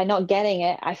 And by not getting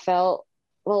it, I felt,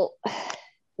 well,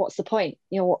 what's the point?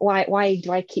 Why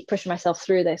do I keep pushing myself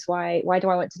through this? Why do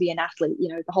I want to be an athlete?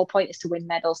 The whole point is to win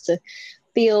medals, to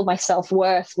feel my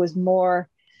self-worth was more.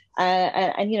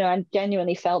 I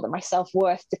genuinely felt that my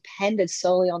self-worth depended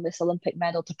solely on this Olympic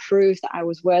medal to prove that I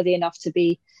was worthy enough to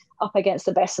be up against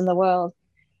the best in the world.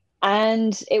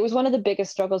 And it was one of the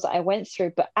biggest struggles that I went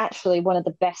through, but actually one of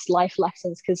the best life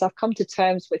lessons, because I've come to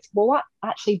terms with, well, what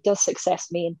actually does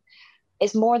success mean?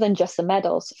 It's more than just the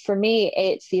medals. For me,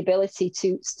 it's the ability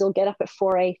to still get up at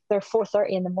 4:30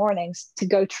 in the mornings to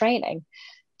go training,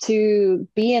 to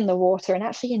be in the water and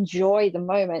actually enjoy the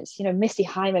moments. Misty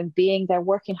Hyman being there,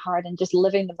 working hard and just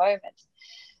living the moment.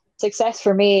 Success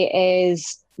for me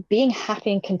is being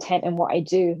happy and content in what I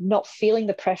do, not feeling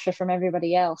the pressure from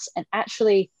everybody else, and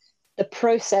actually the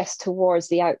process towards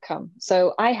the outcome.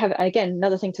 So I have, again,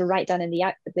 another thing to write down in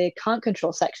the can't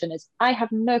control section is I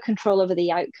have no control over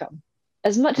the outcome.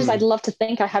 As much as I'd love to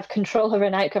think I have control over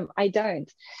an outcome, I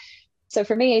don't. So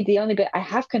for me, the only bit I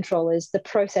have control is the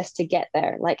process to get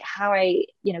there, like how I,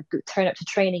 turn up to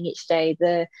training each day,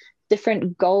 the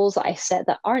different goals that I set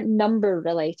that aren't number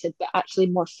related, but actually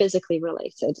more physically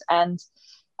related. And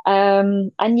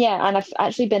I've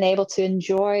actually been able to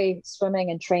enjoy swimming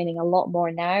and training a lot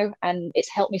more now. And it's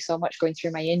helped me so much going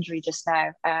through my injury just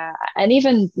now. And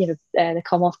even, the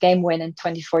Commonwealth game win in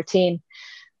 2014,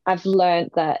 I've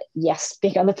learned that, yes,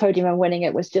 being on the podium and winning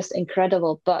it was just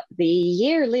incredible. But the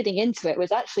year leading into it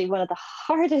was actually one of the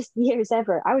hardest years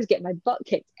ever. I was getting my butt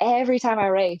kicked every time I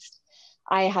raced.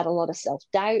 I had a lot of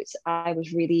self-doubt. I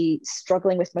was really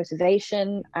struggling with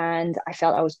motivation, and I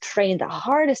felt I was training the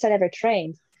hardest I'd ever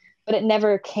trained, but it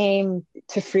never came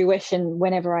to fruition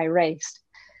whenever I raced.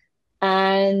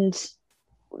 And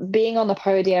being on the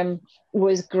podium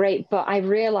was great, but I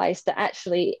realized that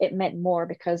actually it meant more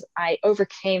because I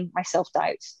overcame my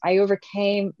self-doubt. I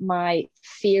overcame my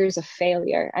fears of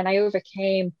failure, and I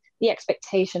overcame the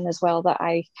expectation as well that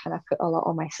I kind of put a lot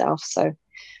on myself. So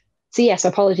yes,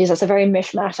 apologies. That's a very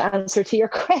mishmash answer to your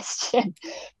question,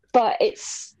 but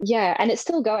it's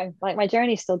still going. Like, my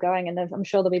journey is still going, and I'm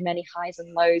sure there'll be many highs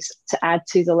and lows to add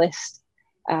to the list.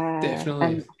 Definitely.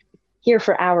 And here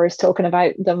for hours talking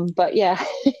about them, but yeah.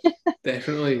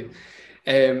 Definitely.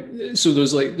 So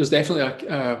there's definitely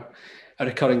a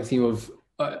recurring theme of,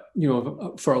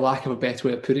 for lack of a better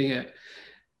way of putting it,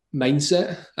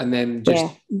 mindset, and then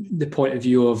just the point of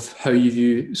view of how you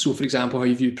view. So, for example, how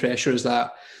you view pressure. Is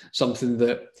that something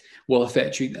that will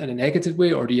affect you in a negative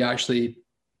way, or do you actually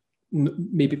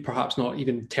maybe perhaps not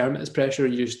even term it as pressure?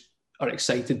 You just are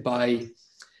excited by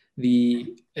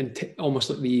the almost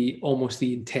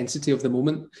the intensity of the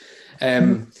moment.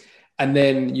 And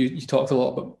then you talked a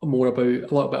lot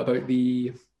bit about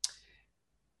the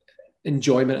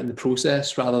enjoyment and the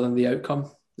process rather than the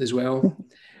outcome as well.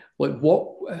 Like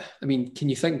can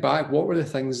you think back? What were the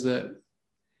things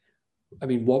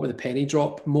what were the penny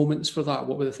drop moments for that?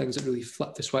 What were the things that really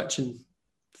flipped the switch and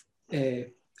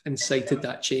incited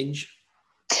that change?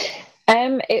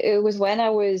 It was when I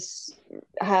was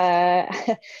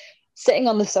sitting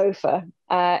on the sofa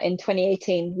in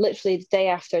 2018, literally the day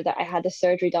after that I had the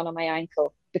surgery done on my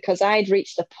ankle, because I'd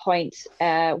reached a point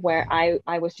where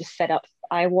I was just fed up.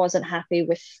 I wasn't happy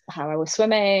with how I was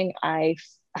swimming. I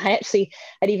actually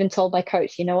had even told my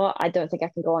coach, you know what, I don't think I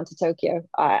can go on to Tokyo.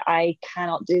 I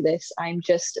cannot do this. I'm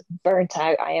just burnt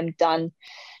out. I am done.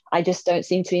 I just don't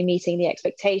seem to be meeting the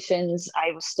expectations.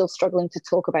 I was still struggling to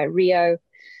talk about Rio.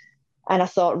 And I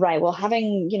thought, right, well,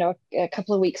 having, a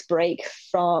couple of weeks break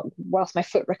from whilst my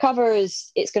foot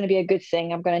recovers, it's going to be a good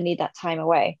thing. I'm going to need that time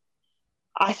away.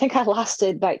 I think I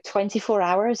lasted about 24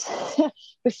 hours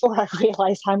before I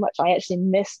realized how much I actually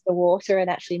missed the water and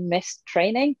actually missed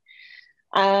training.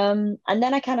 And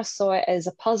then I kind of saw it as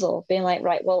a puzzle, being like,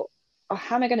 right, well,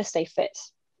 how am I going to stay fit?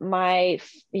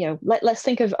 Let's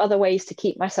think of other ways to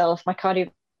keep my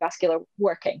cardiovascular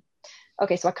working.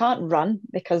 Okay, so I can't run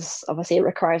because obviously it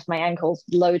requires my ankles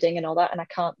loading and all that, and I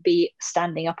can't be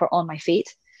standing up or on my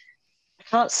feet. I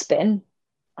can't spin.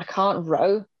 I can't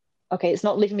row. Okay, it's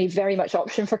not leaving me very much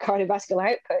option for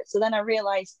cardiovascular output. So then I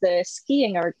realized the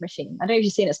skiing erg machine. I don't know if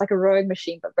you've seen it. It's like a rowing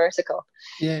machine, but vertical.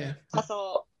 Yeah. I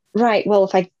thought, right, well,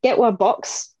 if I get one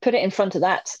box, put it in front of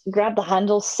that, grab the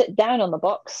handle, sit down on the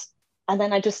box, and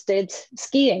then I just did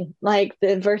skiing, like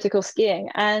the vertical skiing.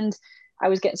 And I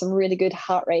was getting some really good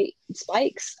heart rate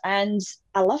spikes and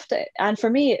I loved it. And for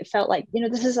me, it felt like,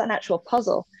 this is an actual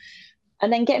puzzle.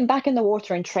 And then getting back in the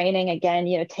water and training again,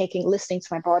 listening to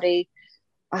my body.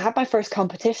 I had my first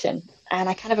competition and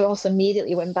I kind of also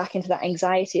immediately went back into that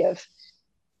anxiety of,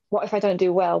 what if I don't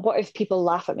do well? What if people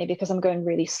laugh at me because I'm going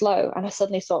really slow? And I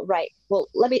suddenly thought, right, well,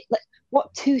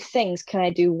 what two things can I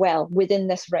do well within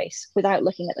this race without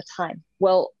looking at the time?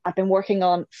 Well, I've been working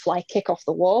on fly kick off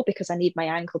the wall because I need my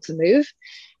ankle to move.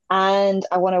 And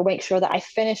I want to make sure that I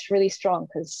finish really strong,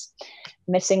 because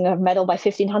missing a medal by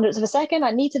 1500ths of a second,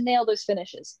 I need to nail those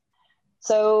finishes.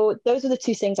 So those are the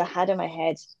two things I had in my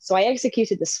head. So I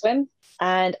executed the swim.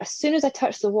 And as soon as I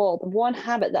touched the wall, the one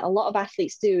habit that a lot of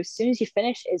athletes do as soon as you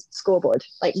finish is scoreboard,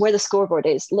 like where the scoreboard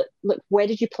is. Look, where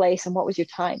did you place and what was your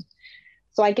time?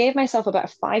 So I gave myself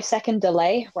about a 5-second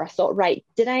delay where I thought, right,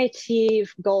 did I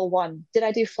achieve goal 1? Did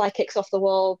I do fly kicks off the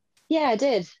wall? Yeah, I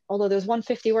did. Although there was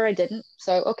 150 where I didn't.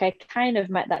 So, okay, kind of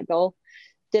met that goal.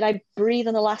 Did I breathe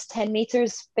in the last 10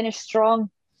 meters, finish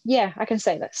strong? Yeah, I can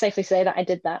safely say that I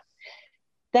did that.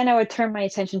 Then I would turn my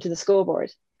attention to the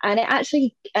scoreboard. And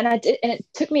it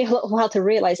took me a little while to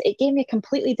realize it gave me a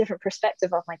completely different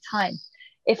perspective of my time.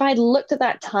 If I'd looked at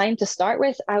that time to start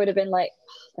with, I would have been like,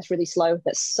 oh, that's really slow.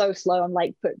 That's so slow. I'm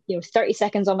like, put 30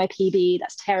 seconds on my PB.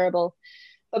 That's terrible.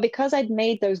 But because I'd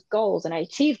made those goals and I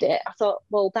achieved it, I thought,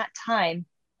 well, that time,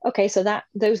 okay, so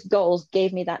those goals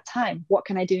gave me that time. What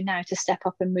can I do now to step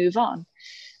up and move on?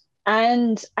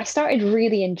 And I started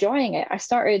really enjoying it. I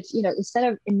started,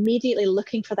 instead of immediately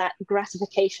looking for that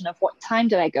gratification of what time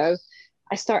did I go,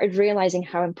 I started realizing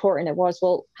how important it was.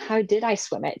 Well, how did I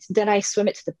swim it? Did I swim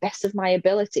it to the best of my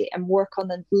ability and work on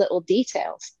the little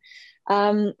details?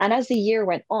 And as the year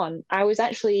went on,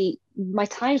 my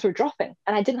times were dropping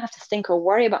and I didn't have to think or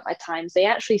worry about my times. They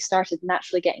actually started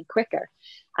naturally getting quicker.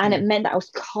 And it meant that I was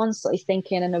constantly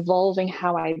thinking and evolving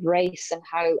how I race and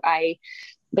how I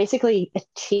basically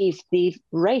achieved the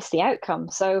race, the outcome.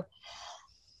 So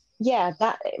yeah,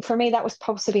 that for me, that was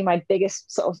possibly my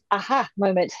biggest sort of aha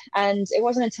moment. And it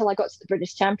wasn't until I got to the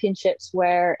British Championships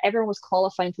where everyone was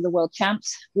qualifying for the world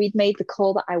champs. We'd made the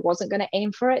call that I wasn't going to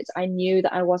aim for it. I knew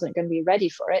that I wasn't going to be ready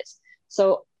for it.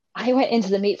 So I went into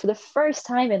the meet for the first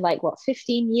time in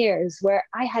 15 years where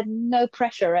I had no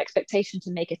pressure or expectation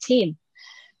to make a team.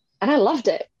 And I loved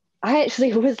it. I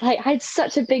actually was I had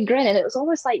such a big grin, and it was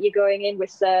almost like you're going in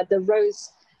with the rose,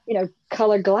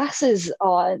 colored glasses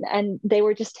on, and they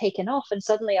were just taken off. And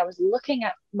suddenly I was looking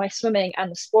at my swimming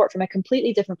and the sport from a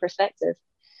completely different perspective.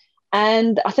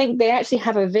 And I think they actually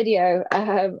have a video.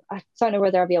 I don't know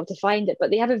whether I'll be able to find it,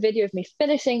 but they have a video of me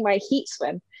finishing my heat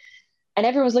swim. And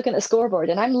everyone's looking at the scoreboard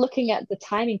and I'm looking at the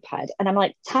timing pad and I'm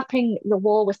like tapping the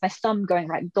wall with my thumb going,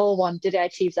 right, goal 1, did I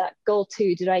achieve that? Goal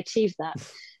 2, did I achieve that?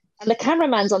 And the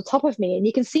cameraman's on top of me and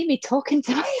you can see me talking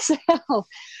to myself.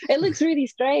 It looks really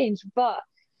strange, but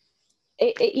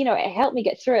it helped me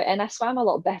get through it. And I swam a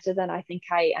lot better than I think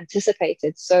I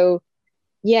anticipated. So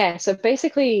Yeah, so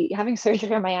basically having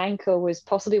surgery on my ankle was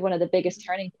possibly one of the biggest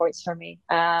turning points for me.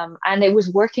 And it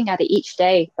was working at it each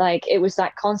day. Like it was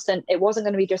that constant, it wasn't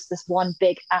going to be just this one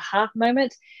big aha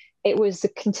moment. It was the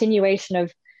continuation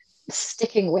of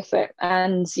sticking with it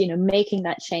and, making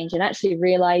that change and actually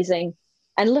realizing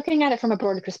and looking at it from a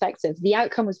broader perspective. The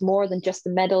outcome was more than just the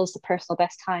medals, the personal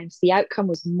best times. The outcome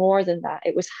was more than that.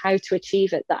 It was how to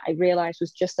achieve it that I realized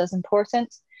was just as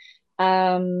important.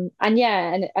 And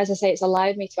yeah, and as I say, it's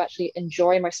allowed me to actually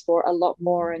enjoy my sport a lot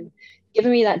more and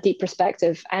given me that deep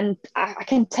perspective. And I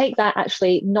can take that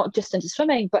actually not just into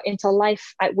swimming, but into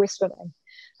life out with swimming.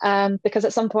 Because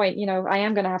at some point, I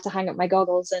am going to have to hang up my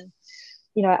goggles and,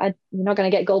 I'm not going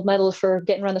to get gold medals for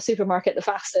getting around the supermarket the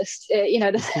fastest. I'm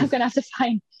going to have to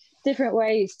find different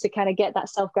ways to kind of get that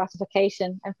self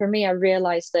gratification. And for me, I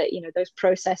realized that, those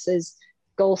processes,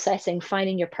 goal setting,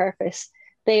 finding your purpose,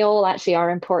 they all actually are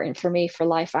important for me for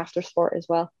life after sport as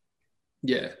well.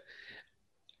 Yeah.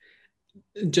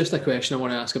 Just a question I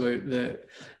want to ask about the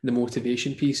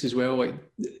motivation piece as well. Like,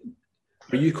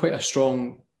 are you quite a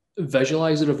strong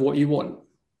visualizer of what you want?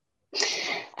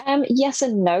 Yes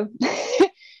and no.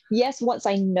 Yes, once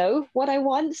I know what I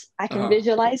want, I can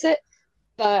visualize it.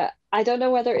 But I don't know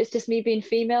whether it's just me being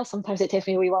female. Sometimes it takes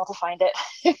me a wee while to find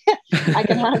it. I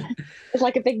can have it's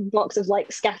like a big box of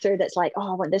like scattered that's like,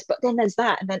 oh, I want this, but then there's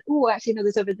that, and then oh, actually no,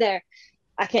 there's over there.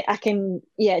 I can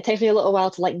yeah, it takes me a little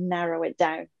while to like narrow it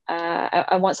down.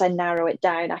 And once I narrow it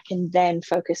down, I can then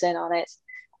focus in on it.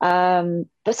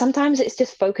 But sometimes it's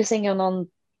just focusing on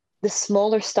the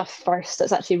smaller stuff first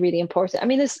that's actually really important. I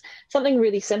mean, there's something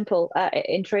really simple.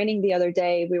 In training the other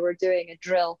day, we were doing a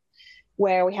drill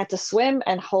where we had to swim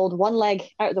and hold one leg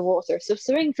out of the water. So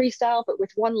swimming freestyle, but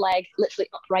with one leg literally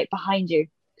upright behind you.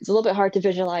 It's a little bit hard to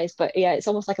visualize, but yeah, it's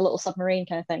almost like a little submarine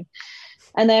kind of thing.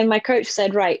 And then my coach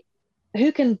said, right,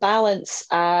 who can balance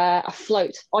a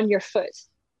float on your foot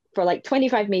for like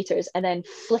 25 meters and then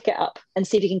flick it up and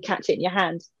see if you can catch it in your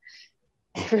hand?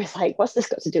 It was like, what's this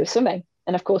got to do with swimming?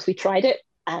 And of course we tried it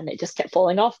and it just kept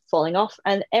falling off.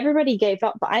 And everybody gave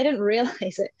up, but I didn't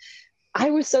realize it. I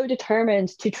was so determined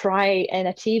to try and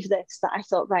achieve this that I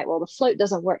thought, right, well, the float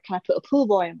doesn't work. Can I put a pool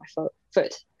buoy on my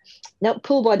foot? No,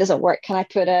 pool buoy doesn't work. Can I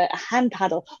put a hand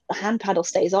paddle? The hand paddle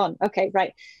stays on. Okay,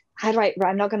 right. How do right,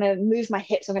 I'm not going to move my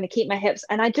hips. I'm going to keep my hips.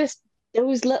 And I just,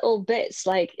 those little bits,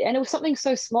 like, and it was something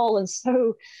so small and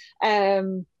so,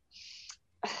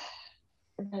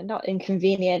 not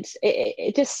inconvenient.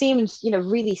 It just seemed,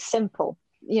 really simple.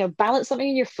 Balance something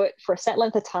in your foot for a set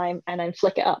length of time and then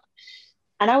flick it up.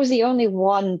 And I was the only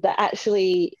one that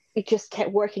actually it just kept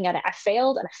working at it. I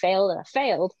failed and I failed and I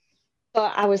failed.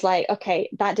 But I was like, okay,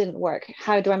 that didn't work.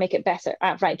 How do I make it better?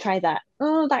 Right, try that.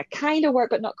 Oh, that kind of worked,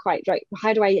 but not quite. Right.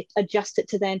 How do I adjust it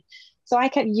to then? So I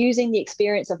kept using the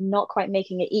experience of not quite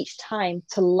making it each time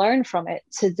to learn from it,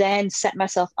 to then set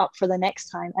myself up for the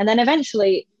next time. And then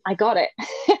eventually I got it.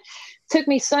 Took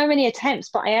me so many attempts,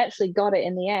 but I actually got it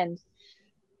in the end.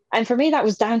 And for me, that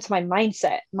was down to my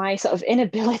mindset, my sort of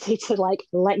inability to like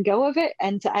let go of it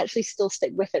and to actually still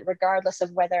stick with it, regardless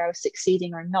of whether I was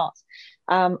succeeding or not.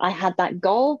 I had that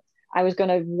goal. I was going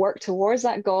to work towards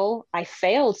that goal. I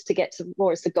failed to get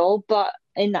towards the goal, but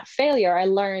in that failure, I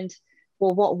learned,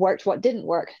 well, what worked, what didn't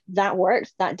work. That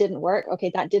worked, that didn't work.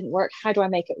 Okay, that didn't work. How do I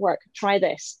make it work? Try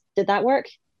this. Did that work?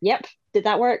 Yep. Did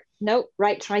that work? Nope.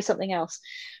 Right. Try something else.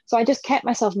 So I just kept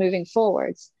myself moving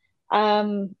forwards.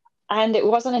 And it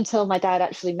wasn't until my dad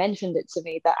actually mentioned it to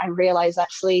me that I realized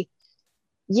actually,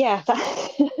 yeah,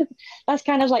 that's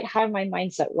kind of like how my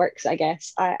mindset works, I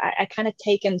guess. I kind of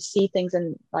take and see things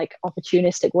in like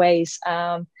opportunistic ways.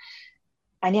 And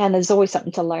yeah, and there's always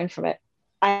something to learn from it.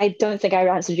 I don't think I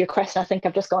answered your question. I think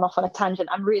I've just gone off on a tangent.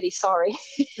 I'm really sorry.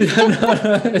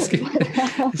 It's good.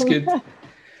 It's good.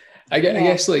 I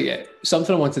guess like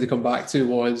something I wanted to come back to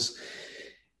was,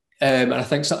 and I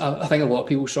think a lot of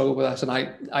people struggle with this, and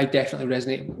I definitely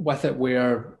resonate with it.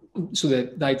 Where so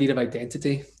the idea of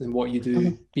identity and what you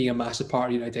do being a massive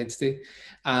part of your identity,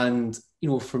 and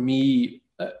for me,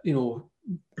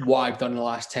 what I've done in the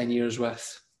last 10 years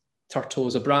with Turtle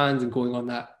as a brand and going on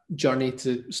that journey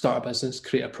to start a business,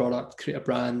 create a product, create a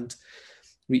brand,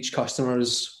 reach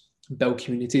customers, build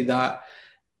community. That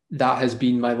has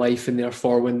been my life, and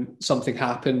therefore when something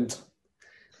happened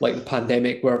like the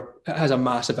pandemic, where it has a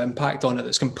massive impact on it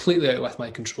that's completely out with my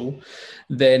control,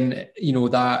 then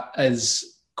that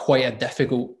is quite a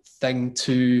difficult thing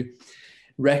to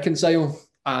reconcile.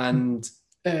 And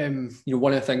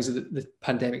one of the things that the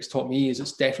pandemic's taught me is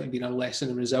it's definitely been a lesson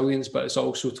in resilience, but it's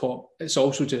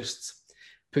also just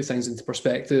put things into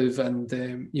perspective and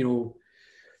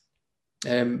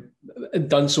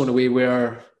done so in a way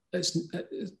where it's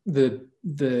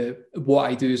the what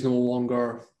I do is no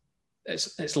longer,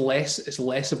 it's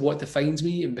less of what defines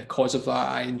me, and because of that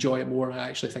I enjoy it more, and I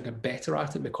actually think I'm better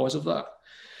at it because of that.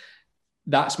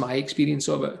 That's my experience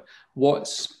of it.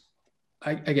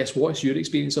 I guess what's your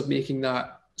experience of making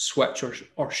that switch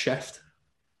or shift?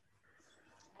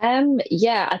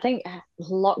 Yeah, I think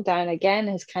lockdown again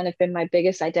has kind of been my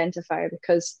biggest identifier,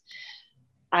 because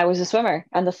I was a swimmer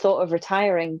and the thought of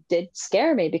retiring did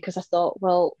scare me, because I thought,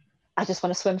 well, I just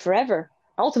want to swim forever.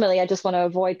 Ultimately, I just want to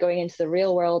avoid going into the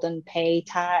real world and pay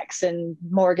tax and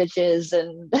mortgages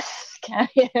and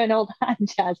and all that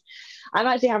jazz. I'm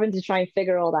actually having to try and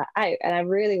figure all that out. And I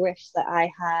really wish that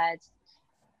I had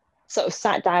sort of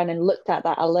sat down and looked at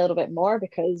that a little bit more,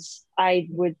 because I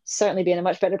would certainly be in a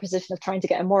much better position of trying to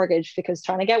get a mortgage, because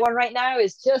trying to get one right now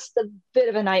is just a bit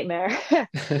of a nightmare.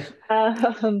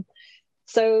 um,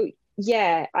 so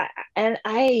yeah,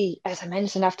 as I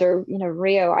mentioned, after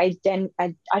Rio, I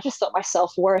just thought my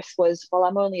self-worth was, well,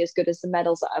 I'm only as good as the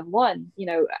medals that I've won.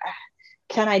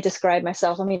 Can I describe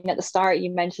myself? I mean, at the start you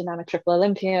mentioned I'm a triple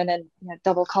Olympian and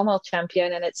double Commonwealth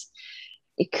champion, and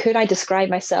could I describe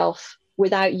myself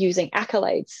without using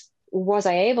accolades? Was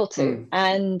I able to?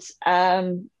 And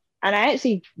I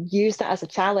actually used that as a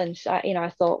challenge.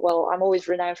 I thought, well, I'm always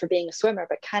renowned for being a swimmer,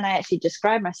 but can I actually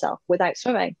describe myself without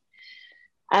swimming?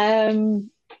 And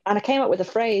I came up with a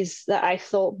phrase that I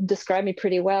thought described me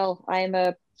pretty well. I am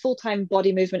a full-time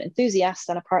body movement enthusiast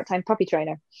and a part-time puppy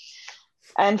trainer.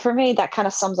 And for me, that kind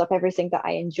of sums up everything that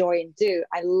I enjoy and do.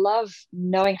 I love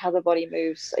knowing how the body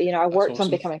moves. I worked on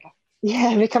becoming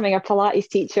a Pilates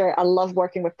teacher. I love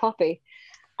working with Poppy.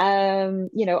 I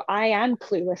am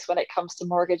clueless when it comes to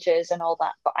mortgages and all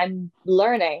that, but I'm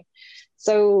learning.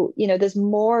 So, there's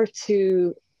more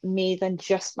to me than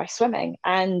just my swimming.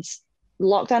 And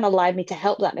lockdown allowed me to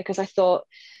help that, because I thought,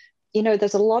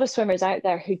 there's a lot of swimmers out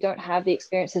there who don't have the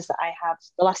experiences that I have.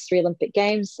 The last 3 Olympic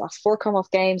Games, last 4 Commonwealth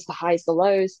Games, the highs, the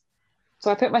lows. So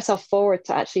I put myself forward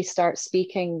to actually start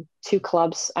speaking to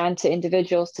clubs and to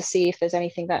individuals to see if there's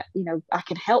anything that, I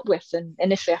can help with. And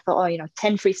initially I thought,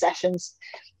 10 free sessions,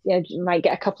 you might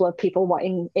get a couple of people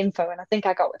wanting info. And I think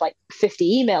I got like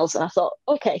 50 emails, and I thought,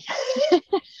 okay,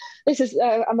 this is,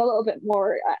 I'm a little bit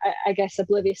more, I guess,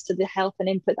 oblivious to the help and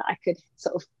input that I could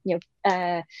sort of,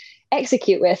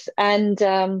 execute with. And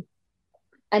that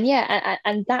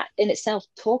in itself,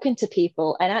 talking to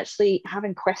people and actually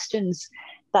having questions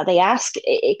that they ask,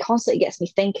 it constantly gets me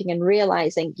thinking and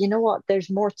realizing, what, there's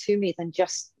more to me than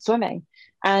just swimming.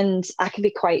 And I can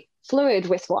be quite fluid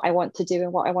with what I want to do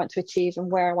and what I want to achieve and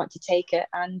where I want to take it.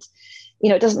 And,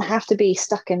 it doesn't have to be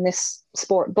stuck in this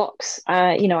sport box.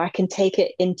 I can take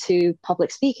it into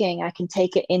public speaking. I can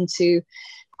take it into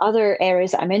other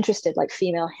areas that I'm interested, like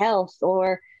female health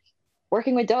or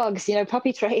working with dogs,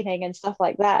 puppy training and stuff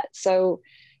like that. So,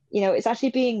 it's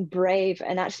actually being brave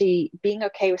and actually being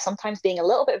okay with sometimes being a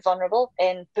little bit vulnerable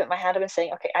and put my hand up and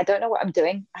saying, okay, I don't know what I'm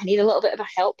doing. I need a little bit of a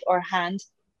help or a hand.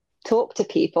 Talk to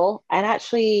people and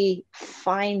actually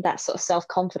find that sort of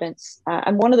self-confidence.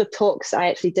 And one of the talks I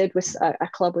actually did with a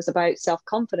club was about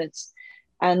self-confidence.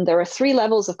 And there are 3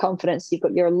 levels of confidence. You've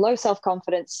got your low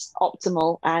self-confidence,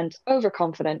 optimal, and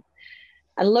overconfident.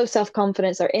 And low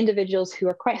self-confidence are individuals who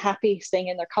are quite happy staying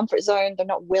in their comfort zone. They're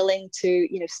not willing to,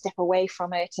 step away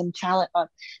from it and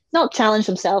not challenge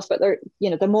themselves, but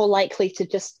they're more likely to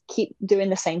just keep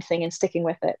doing the same thing and sticking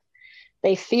with it.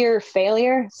 They fear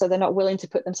failure, so they're not willing to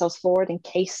put themselves forward in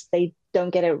case they don't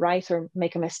get it right or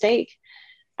make a mistake.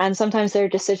 And sometimes their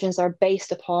decisions are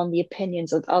based upon the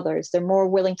opinions of others. They're more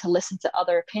willing to listen to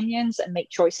other opinions and make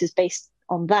choices based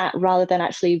on that rather than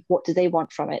actually what do they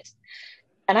want from it.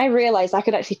 And I realized I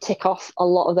could actually tick off a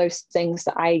lot of those things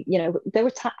that I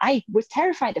was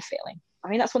terrified of failing. I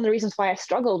mean, that's one of the reasons why I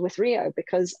struggled with Rio,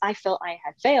 because I felt I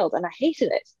had failed and I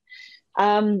hated it.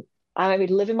 I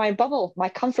would live in my bubble. My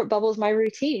comfort bubble is my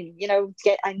routine.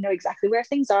 I know exactly where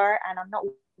things are, and I'm not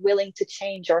willing to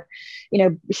change or,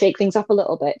 shake things up a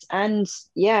little bit. And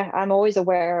yeah, I'm always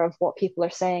aware of what people are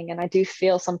saying, and I do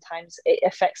feel sometimes it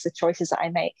affects the choices that I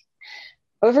make.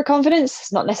 Overconfidence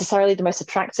is not necessarily the most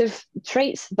attractive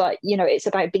trait, but it's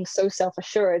about being so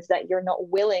self-assured that you're not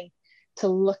willing to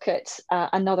look at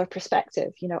another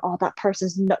perspective.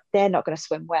 That they're not going to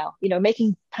swim well.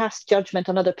 Making past judgment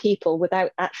on other people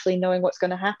without actually knowing what's going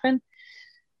to happen.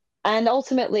 And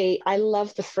ultimately, I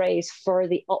love the phrase for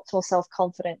the optimal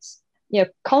self-confidence.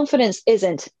 Confidence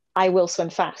isn't I will swim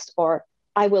fast or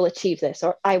I will achieve this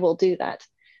or I will do that.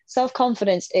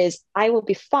 Self-confidence is I will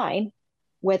be fine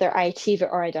whether I achieve it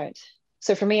or I don't.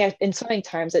 So for me, in swimming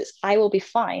terms, it's I will be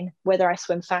fine whether I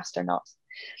swim fast or not.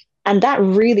 And that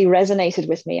really resonated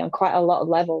with me on quite a lot of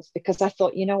levels, because I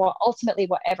thought, you know what, ultimately,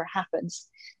 whatever happens,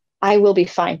 I will be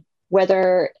fine,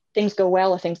 whether things go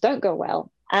well or things don't go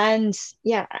well. And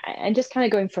yeah, and just kind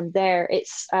of going from there,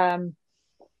 it's I've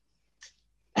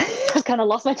kind of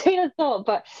lost my train of thought,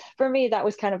 but for me, that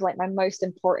was kind of like my most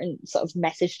important sort of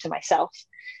message to myself,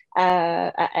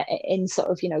 in sort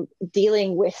of,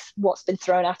 dealing with what's been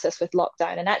thrown at us with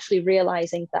lockdown, and actually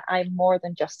realizing that I'm more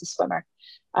than just a swimmer.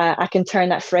 I can turn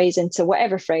that phrase into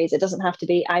whatever phrase. It doesn't have to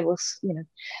be I will,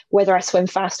 whether I swim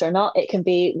fast or not. It can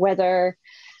be whether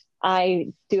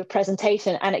I do a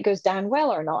presentation and it goes down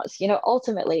well or not.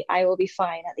 Ultimately, I will be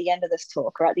fine at the end of this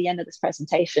talk, or at the end of this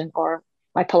presentation, or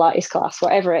my Pilates class,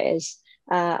 whatever it is.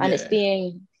 And it's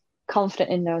being confident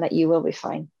in knowing that you will be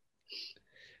fine.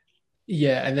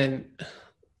 Yeah. And then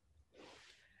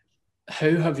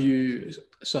how have you,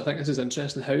 so I think this is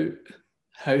interesting,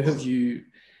 how have you,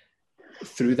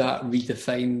 through that,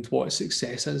 redefined what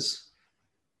success is?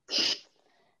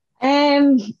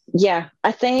 Yeah,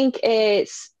 I think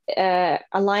it's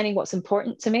aligning what's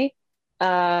important to me.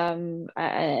 And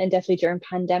definitely during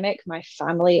pandemic, my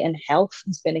family and health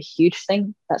has been a huge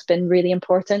thing that's been really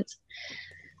important.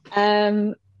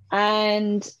 And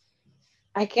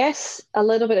I guess a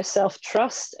little bit of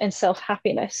self-trust and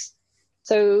self-happiness.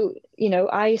 So,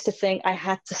 I used to think I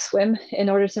had to swim in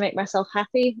order to make myself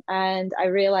happy. And I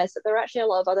realized that there are actually a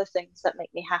lot of other things that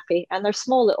make me happy. And they're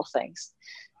small little things.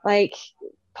 Like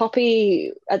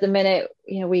Poppy, at the minute,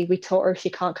 we taught her she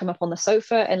can't come up on the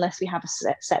sofa unless we have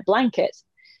a set blanket.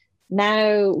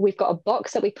 Now we've got a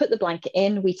box that we put the blanket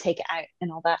in, we take it out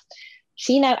and all that.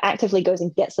 She now actively goes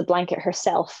and gets the blanket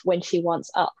herself when she wants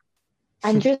up.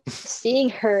 And just seeing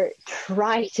her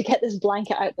try to get this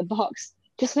blanket out the box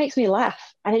just makes me laugh.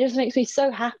 And it just makes me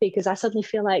so happy, because I suddenly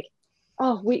feel like,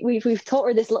 oh, we've taught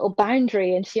her this little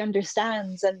boundary and she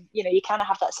understands. And, you kind of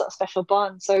have that sort of special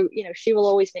bond. So, she will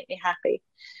always make me happy.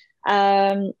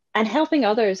 And helping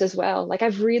others as well. Like,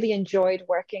 I've really enjoyed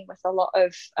working with a lot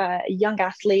of young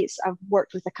athletes. I've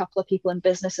worked with a couple of people in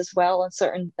business as well on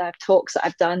certain talks that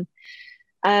I've done.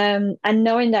 And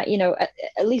knowing that,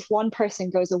 at least one person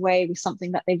goes away with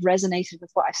something that they've resonated with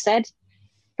what I've said,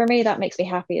 for me, that makes me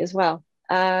happy as well.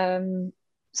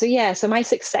 So my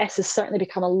success has certainly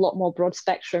become a lot more broad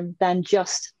spectrum than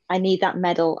just, I need that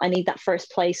medal, I need that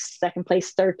first place, second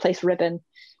place, third place ribbon.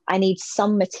 I need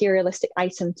some materialistic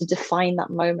item to define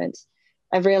that moment.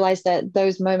 I've realized that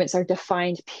those moments are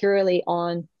defined purely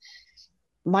on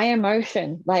my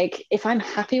emotion. Like, if I'm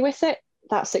happy with it,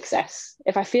 that's success.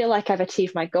 If I feel like I've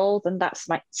achieved my goal, then that's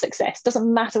my success.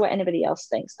 Doesn't matter what anybody else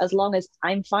thinks. As long as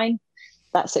I'm fine,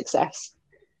 that's success.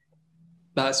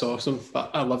 That's awesome.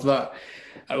 I love that.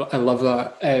 I love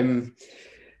that.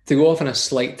 To go off on a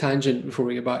slight tangent before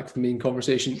we get back to the main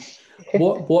conversation,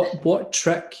 what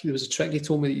trick? There was a trick you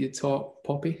told me that you taught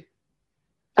Poppy.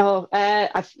 Oh,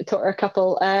 I've taught her a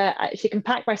couple. She can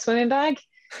pack my swimming bag.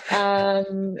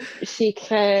 She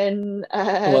can.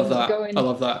 I love that. I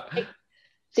love that.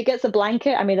 She gets a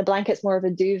blanket. I mean, the blanket's more of a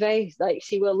duvet. Like,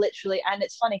 she will literally, and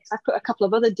it's funny because I put a couple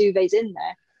of other duvets in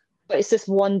there, but it's just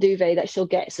one duvet that she'll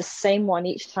get. It's the same one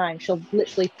each time. She'll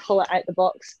literally pull it out the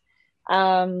box.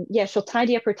 She'll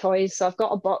tidy up her toys. So I've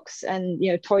got a box and,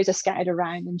 toys are scattered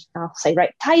around, and I'll say,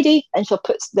 right, tidy. And she'll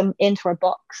put them into her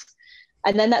box.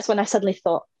 And then that's when I suddenly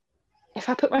thought, if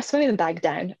I put my swimming bag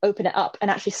down, open it up and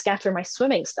actually scatter my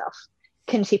swimming stuff,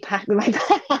 can she pack my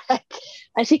bag?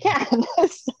 And she can.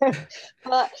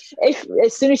 But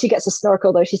as soon as she gets a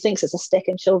snorkel, though, she thinks it's a stick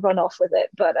and she'll run off with it.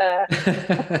 But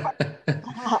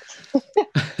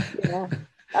yeah,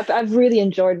 I've really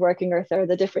enjoyed working with her,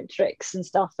 the different tricks and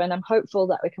stuff. And I'm hopeful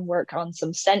that we can work on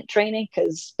some scent training,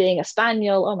 because being a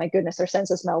spaniel, oh my goodness, her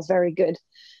sense of smell is very good.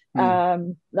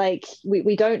 Like,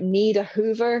 we don't need a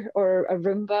Hoover or a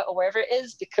Roomba or wherever it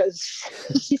is, because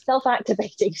she's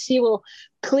self-activating. She will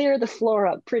clear the floor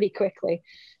up pretty quickly.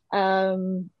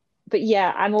 But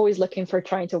yeah, I'm always looking for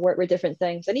trying to work with different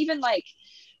things. And even like,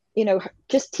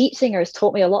 just teaching her has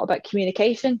taught me a lot about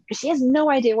communication, because she has no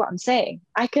idea what I'm saying.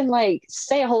 I can like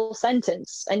say a whole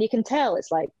sentence and you can tell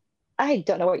it's like, I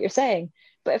don't know what you're saying.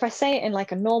 But if I say it in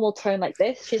like a normal tone like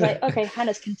this, she's like, okay,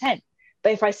 Hannah's content.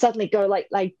 But if I suddenly go like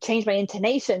change my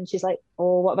intonation, she's like,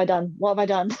 oh, what have I done? What have I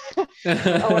done? Or if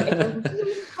I'm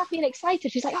really happy and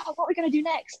excited, she's like, oh, what are we going to do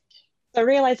next? So I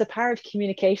realize the power of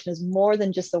communication is more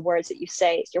than just the words that you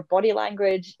say. It's your body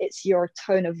language. It's your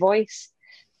tone of voice.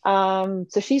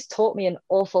 So she's taught me an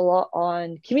awful lot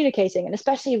on communicating, and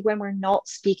especially when we're not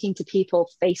speaking to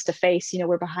people face to face,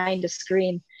 we're behind a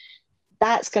screen.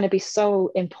 that's going to be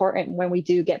so important when we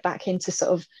do get back into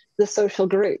sort of the social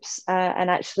groups, and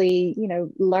actually,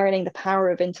 learning the power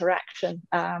of interaction.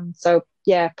 So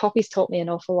yeah, Poppy's taught me an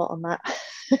awful lot on that.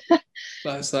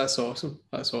 That's awesome.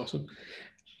 That's awesome.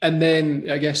 And then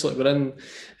I guess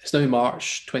it's now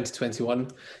March 2021.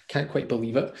 Can't quite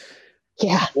believe it.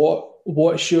 Yeah.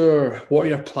 What are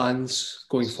your plans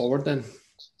going forward then?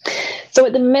 So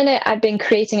at the minute, I've been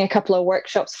creating a couple of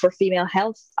workshops for female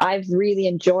health. I've really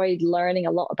enjoyed learning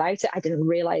a lot about it. I didn't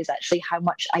realize actually how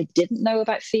much I didn't know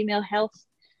about female health.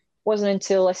 It wasn't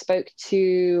until I spoke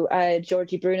to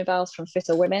Georgie Brunevals from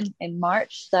Fitter Women in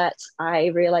March that I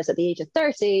realized at the age of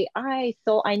 30, I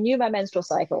thought I knew my menstrual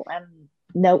cycle, and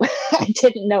no, I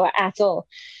didn't know it at all.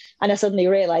 And I suddenly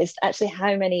realized actually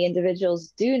how many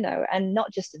individuals do know, and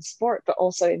not just in sport, but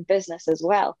also in business as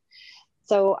well.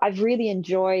 So I've really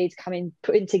enjoyed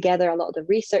putting together a lot of the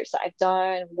research that I've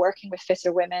done, working with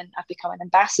Fitter Women. I've become an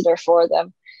ambassador for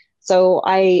them. So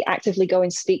I actively go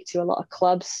and speak to a lot of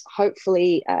clubs,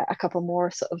 hopefully a couple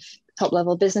more sort of top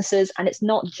level businesses. And it's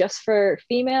not just for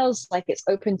females, like it's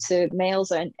open to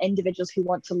males and individuals who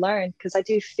want to learn, because I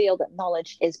do feel that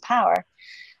knowledge is power.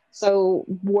 So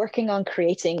working on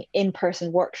creating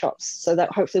in-person workshops so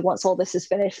that hopefully once all this is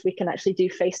finished, we can actually do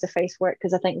face-to-face work,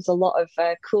 because I think there's a lot of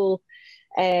cool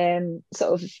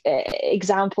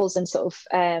examples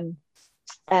and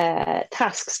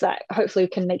tasks that hopefully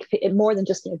can make it more than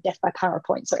just death by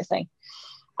PowerPoint sort of thing.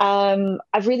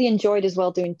 I've really enjoyed as well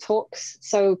doing talks,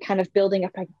 so kind of building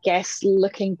up, I guess,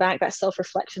 looking back, that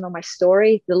self-reflection on my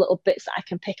story, the little bits that I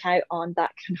can pick out on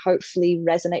that can hopefully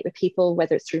resonate with people,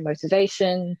 whether it's through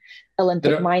motivation,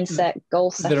 Olympic mindset, goal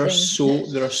setting.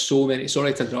 There are so many.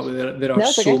 Sorry to interrupt. There are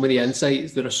so many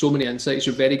insights. There are so many insights.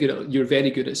 You're very good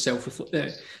at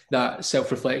that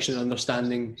self-reflection and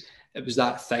understanding. It was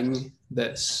that thing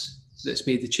that's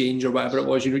made the change or whatever it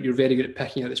was. You're very good at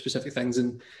picking out the specific things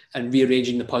and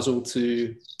rearranging the puzzle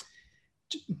to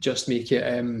just make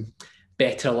it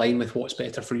better align with what's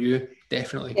better for you.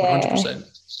 Definitely, 100%.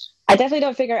 I definitely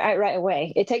don't figure it out right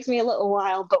away. It takes me a little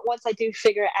while, but once I do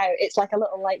figure it out, it's like a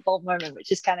little light bulb moment, which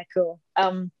is kind of cool.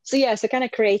 So kind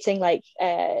of creating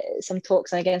some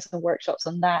talks and again some workshops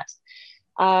on that.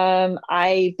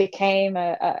 I became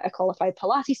a qualified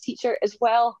Pilates teacher as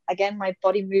well. Again, my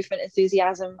body movement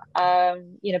enthusiasm,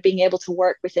 being able to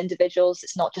work with individuals.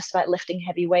 It's not just about lifting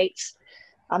heavy weights.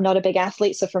 I'm not a big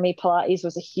athlete, so for me, Pilates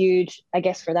was a huge, I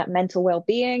guess, for that mental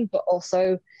well-being, but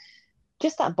also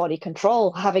just that body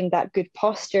control, having that good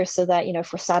posture so that,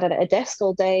 if we're sat at a desk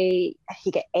all day,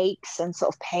 you get aches and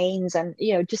sort of pains, and,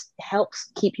 just helps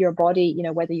keep your body,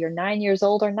 whether you're 9 years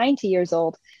old or 90 years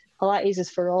old. Pilates is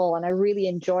for all, and I really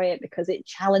enjoy it because it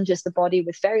challenges the body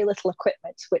with very little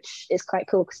equipment, which is quite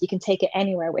cool because you can take it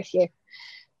anywhere with you.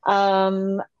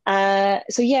 So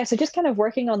just kind of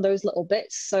working on those little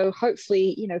bits. So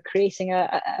hopefully, creating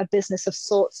a business of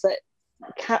sorts that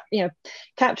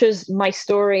captures my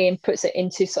story and puts it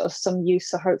into sort of some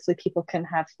use. So hopefully people can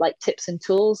have like tips and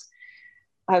tools.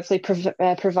 Hopefully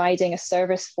providing a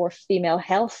service for female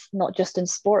health, not just in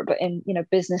sport, but in,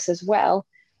 business as well.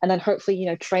 And then hopefully,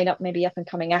 train up maybe up and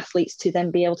coming athletes to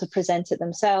then be able to present it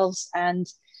themselves. And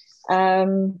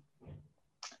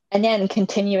then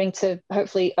continuing to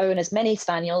hopefully own as many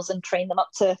spaniels and train them up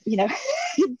to,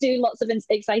 do lots of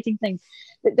exciting things.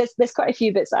 There's quite a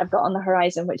few bits that I've got on the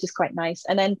horizon, which is quite nice.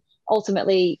 And then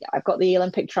ultimately, I've got the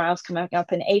Olympic trials coming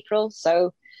up in April.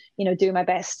 So, do my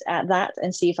best at that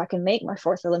and see if I can make my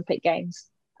 4th Olympic Games.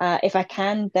 If I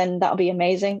can, then that'll be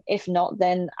amazing. If not,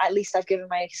 then at least I've given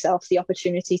myself the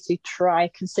opportunity to try,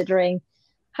 considering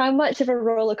how much of a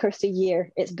roller coaster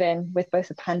year it's been with both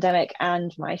the pandemic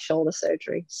and my shoulder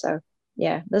surgery. So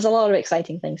yeah, there's a lot of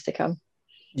exciting things to come.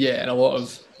 Yeah, and a lot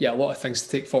of things to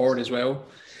take forward as well.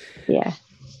 Yeah.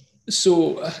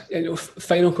 So,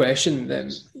 final question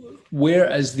then: where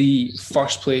is the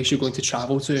first place you're going to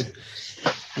travel to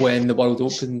when the world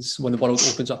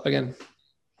opens up again?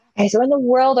 Okay, so when the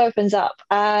world opens up,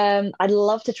 I'd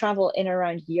love to travel in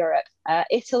around Europe.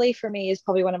 Italy for me is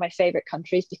probably one of my favorite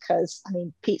countries because,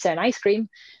 pizza and ice cream.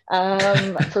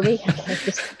 For me,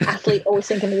 just athlete, always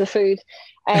thinking of the food.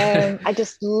 I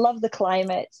just love the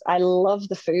climate. I love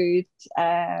the food.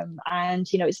 And,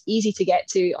 it's easy to get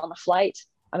to on a flight.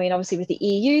 Obviously with the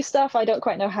EU stuff, I don't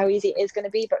quite know how easy it is going to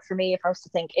be. But for me, if I was to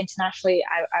think internationally,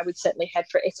 I would certainly head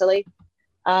for Italy.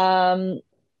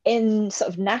 In sort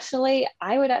of nationally,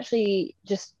 I would actually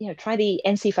just, try the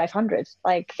NC 500.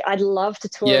 Like, I'd love to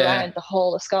tour around the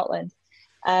whole of Scotland,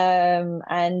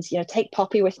 and, take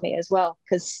Poppy with me as well.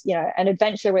 Because, an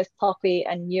adventure with Poppy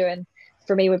and Ewan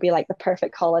for me would be like the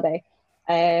perfect holiday.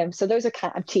 So those are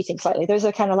I'm cheating slightly. Those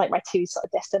are kind of like my two sort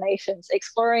of destinations: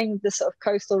 exploring the sort of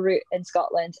coastal route in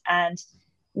Scotland and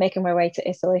making my way to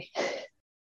Italy.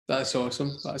 That's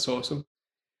awesome. That's awesome.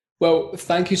 Well,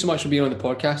 thank you so much for being on the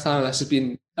podcast, Hannah. This has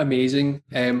been amazing.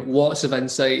 Lots of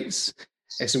insights,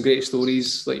 some great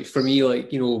stories. Like for me,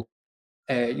 like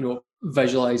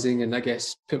visualizing and I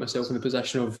guess put myself in the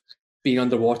position of being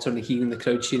underwater and hearing the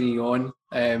crowd cheering you on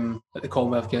at the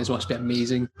Commonwealth Games must be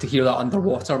amazing. To hear that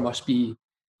underwater must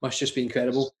just be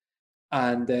incredible.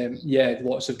 And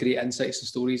lots of great insights and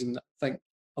stories, and I think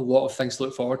a lot of things to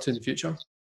look forward to in the future.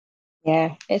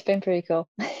 Yeah, it's been pretty cool.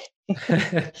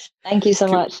 Thank you so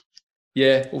much.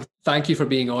 Yeah, well, thank you for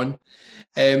being on.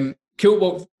 Cool.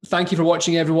 Well, thank you for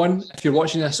watching, everyone. If you're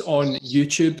watching this on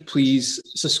YouTube, please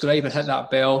subscribe and hit that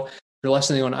bell. If you're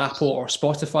listening on Apple or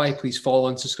Spotify, please follow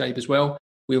and subscribe as well.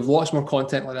 We have lots more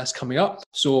content like this coming up,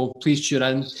 so please tune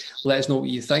in. Let us know what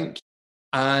you think.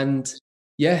 And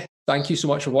yeah, thank you so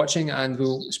much for watching, and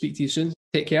we'll speak to you soon.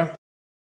 Take care.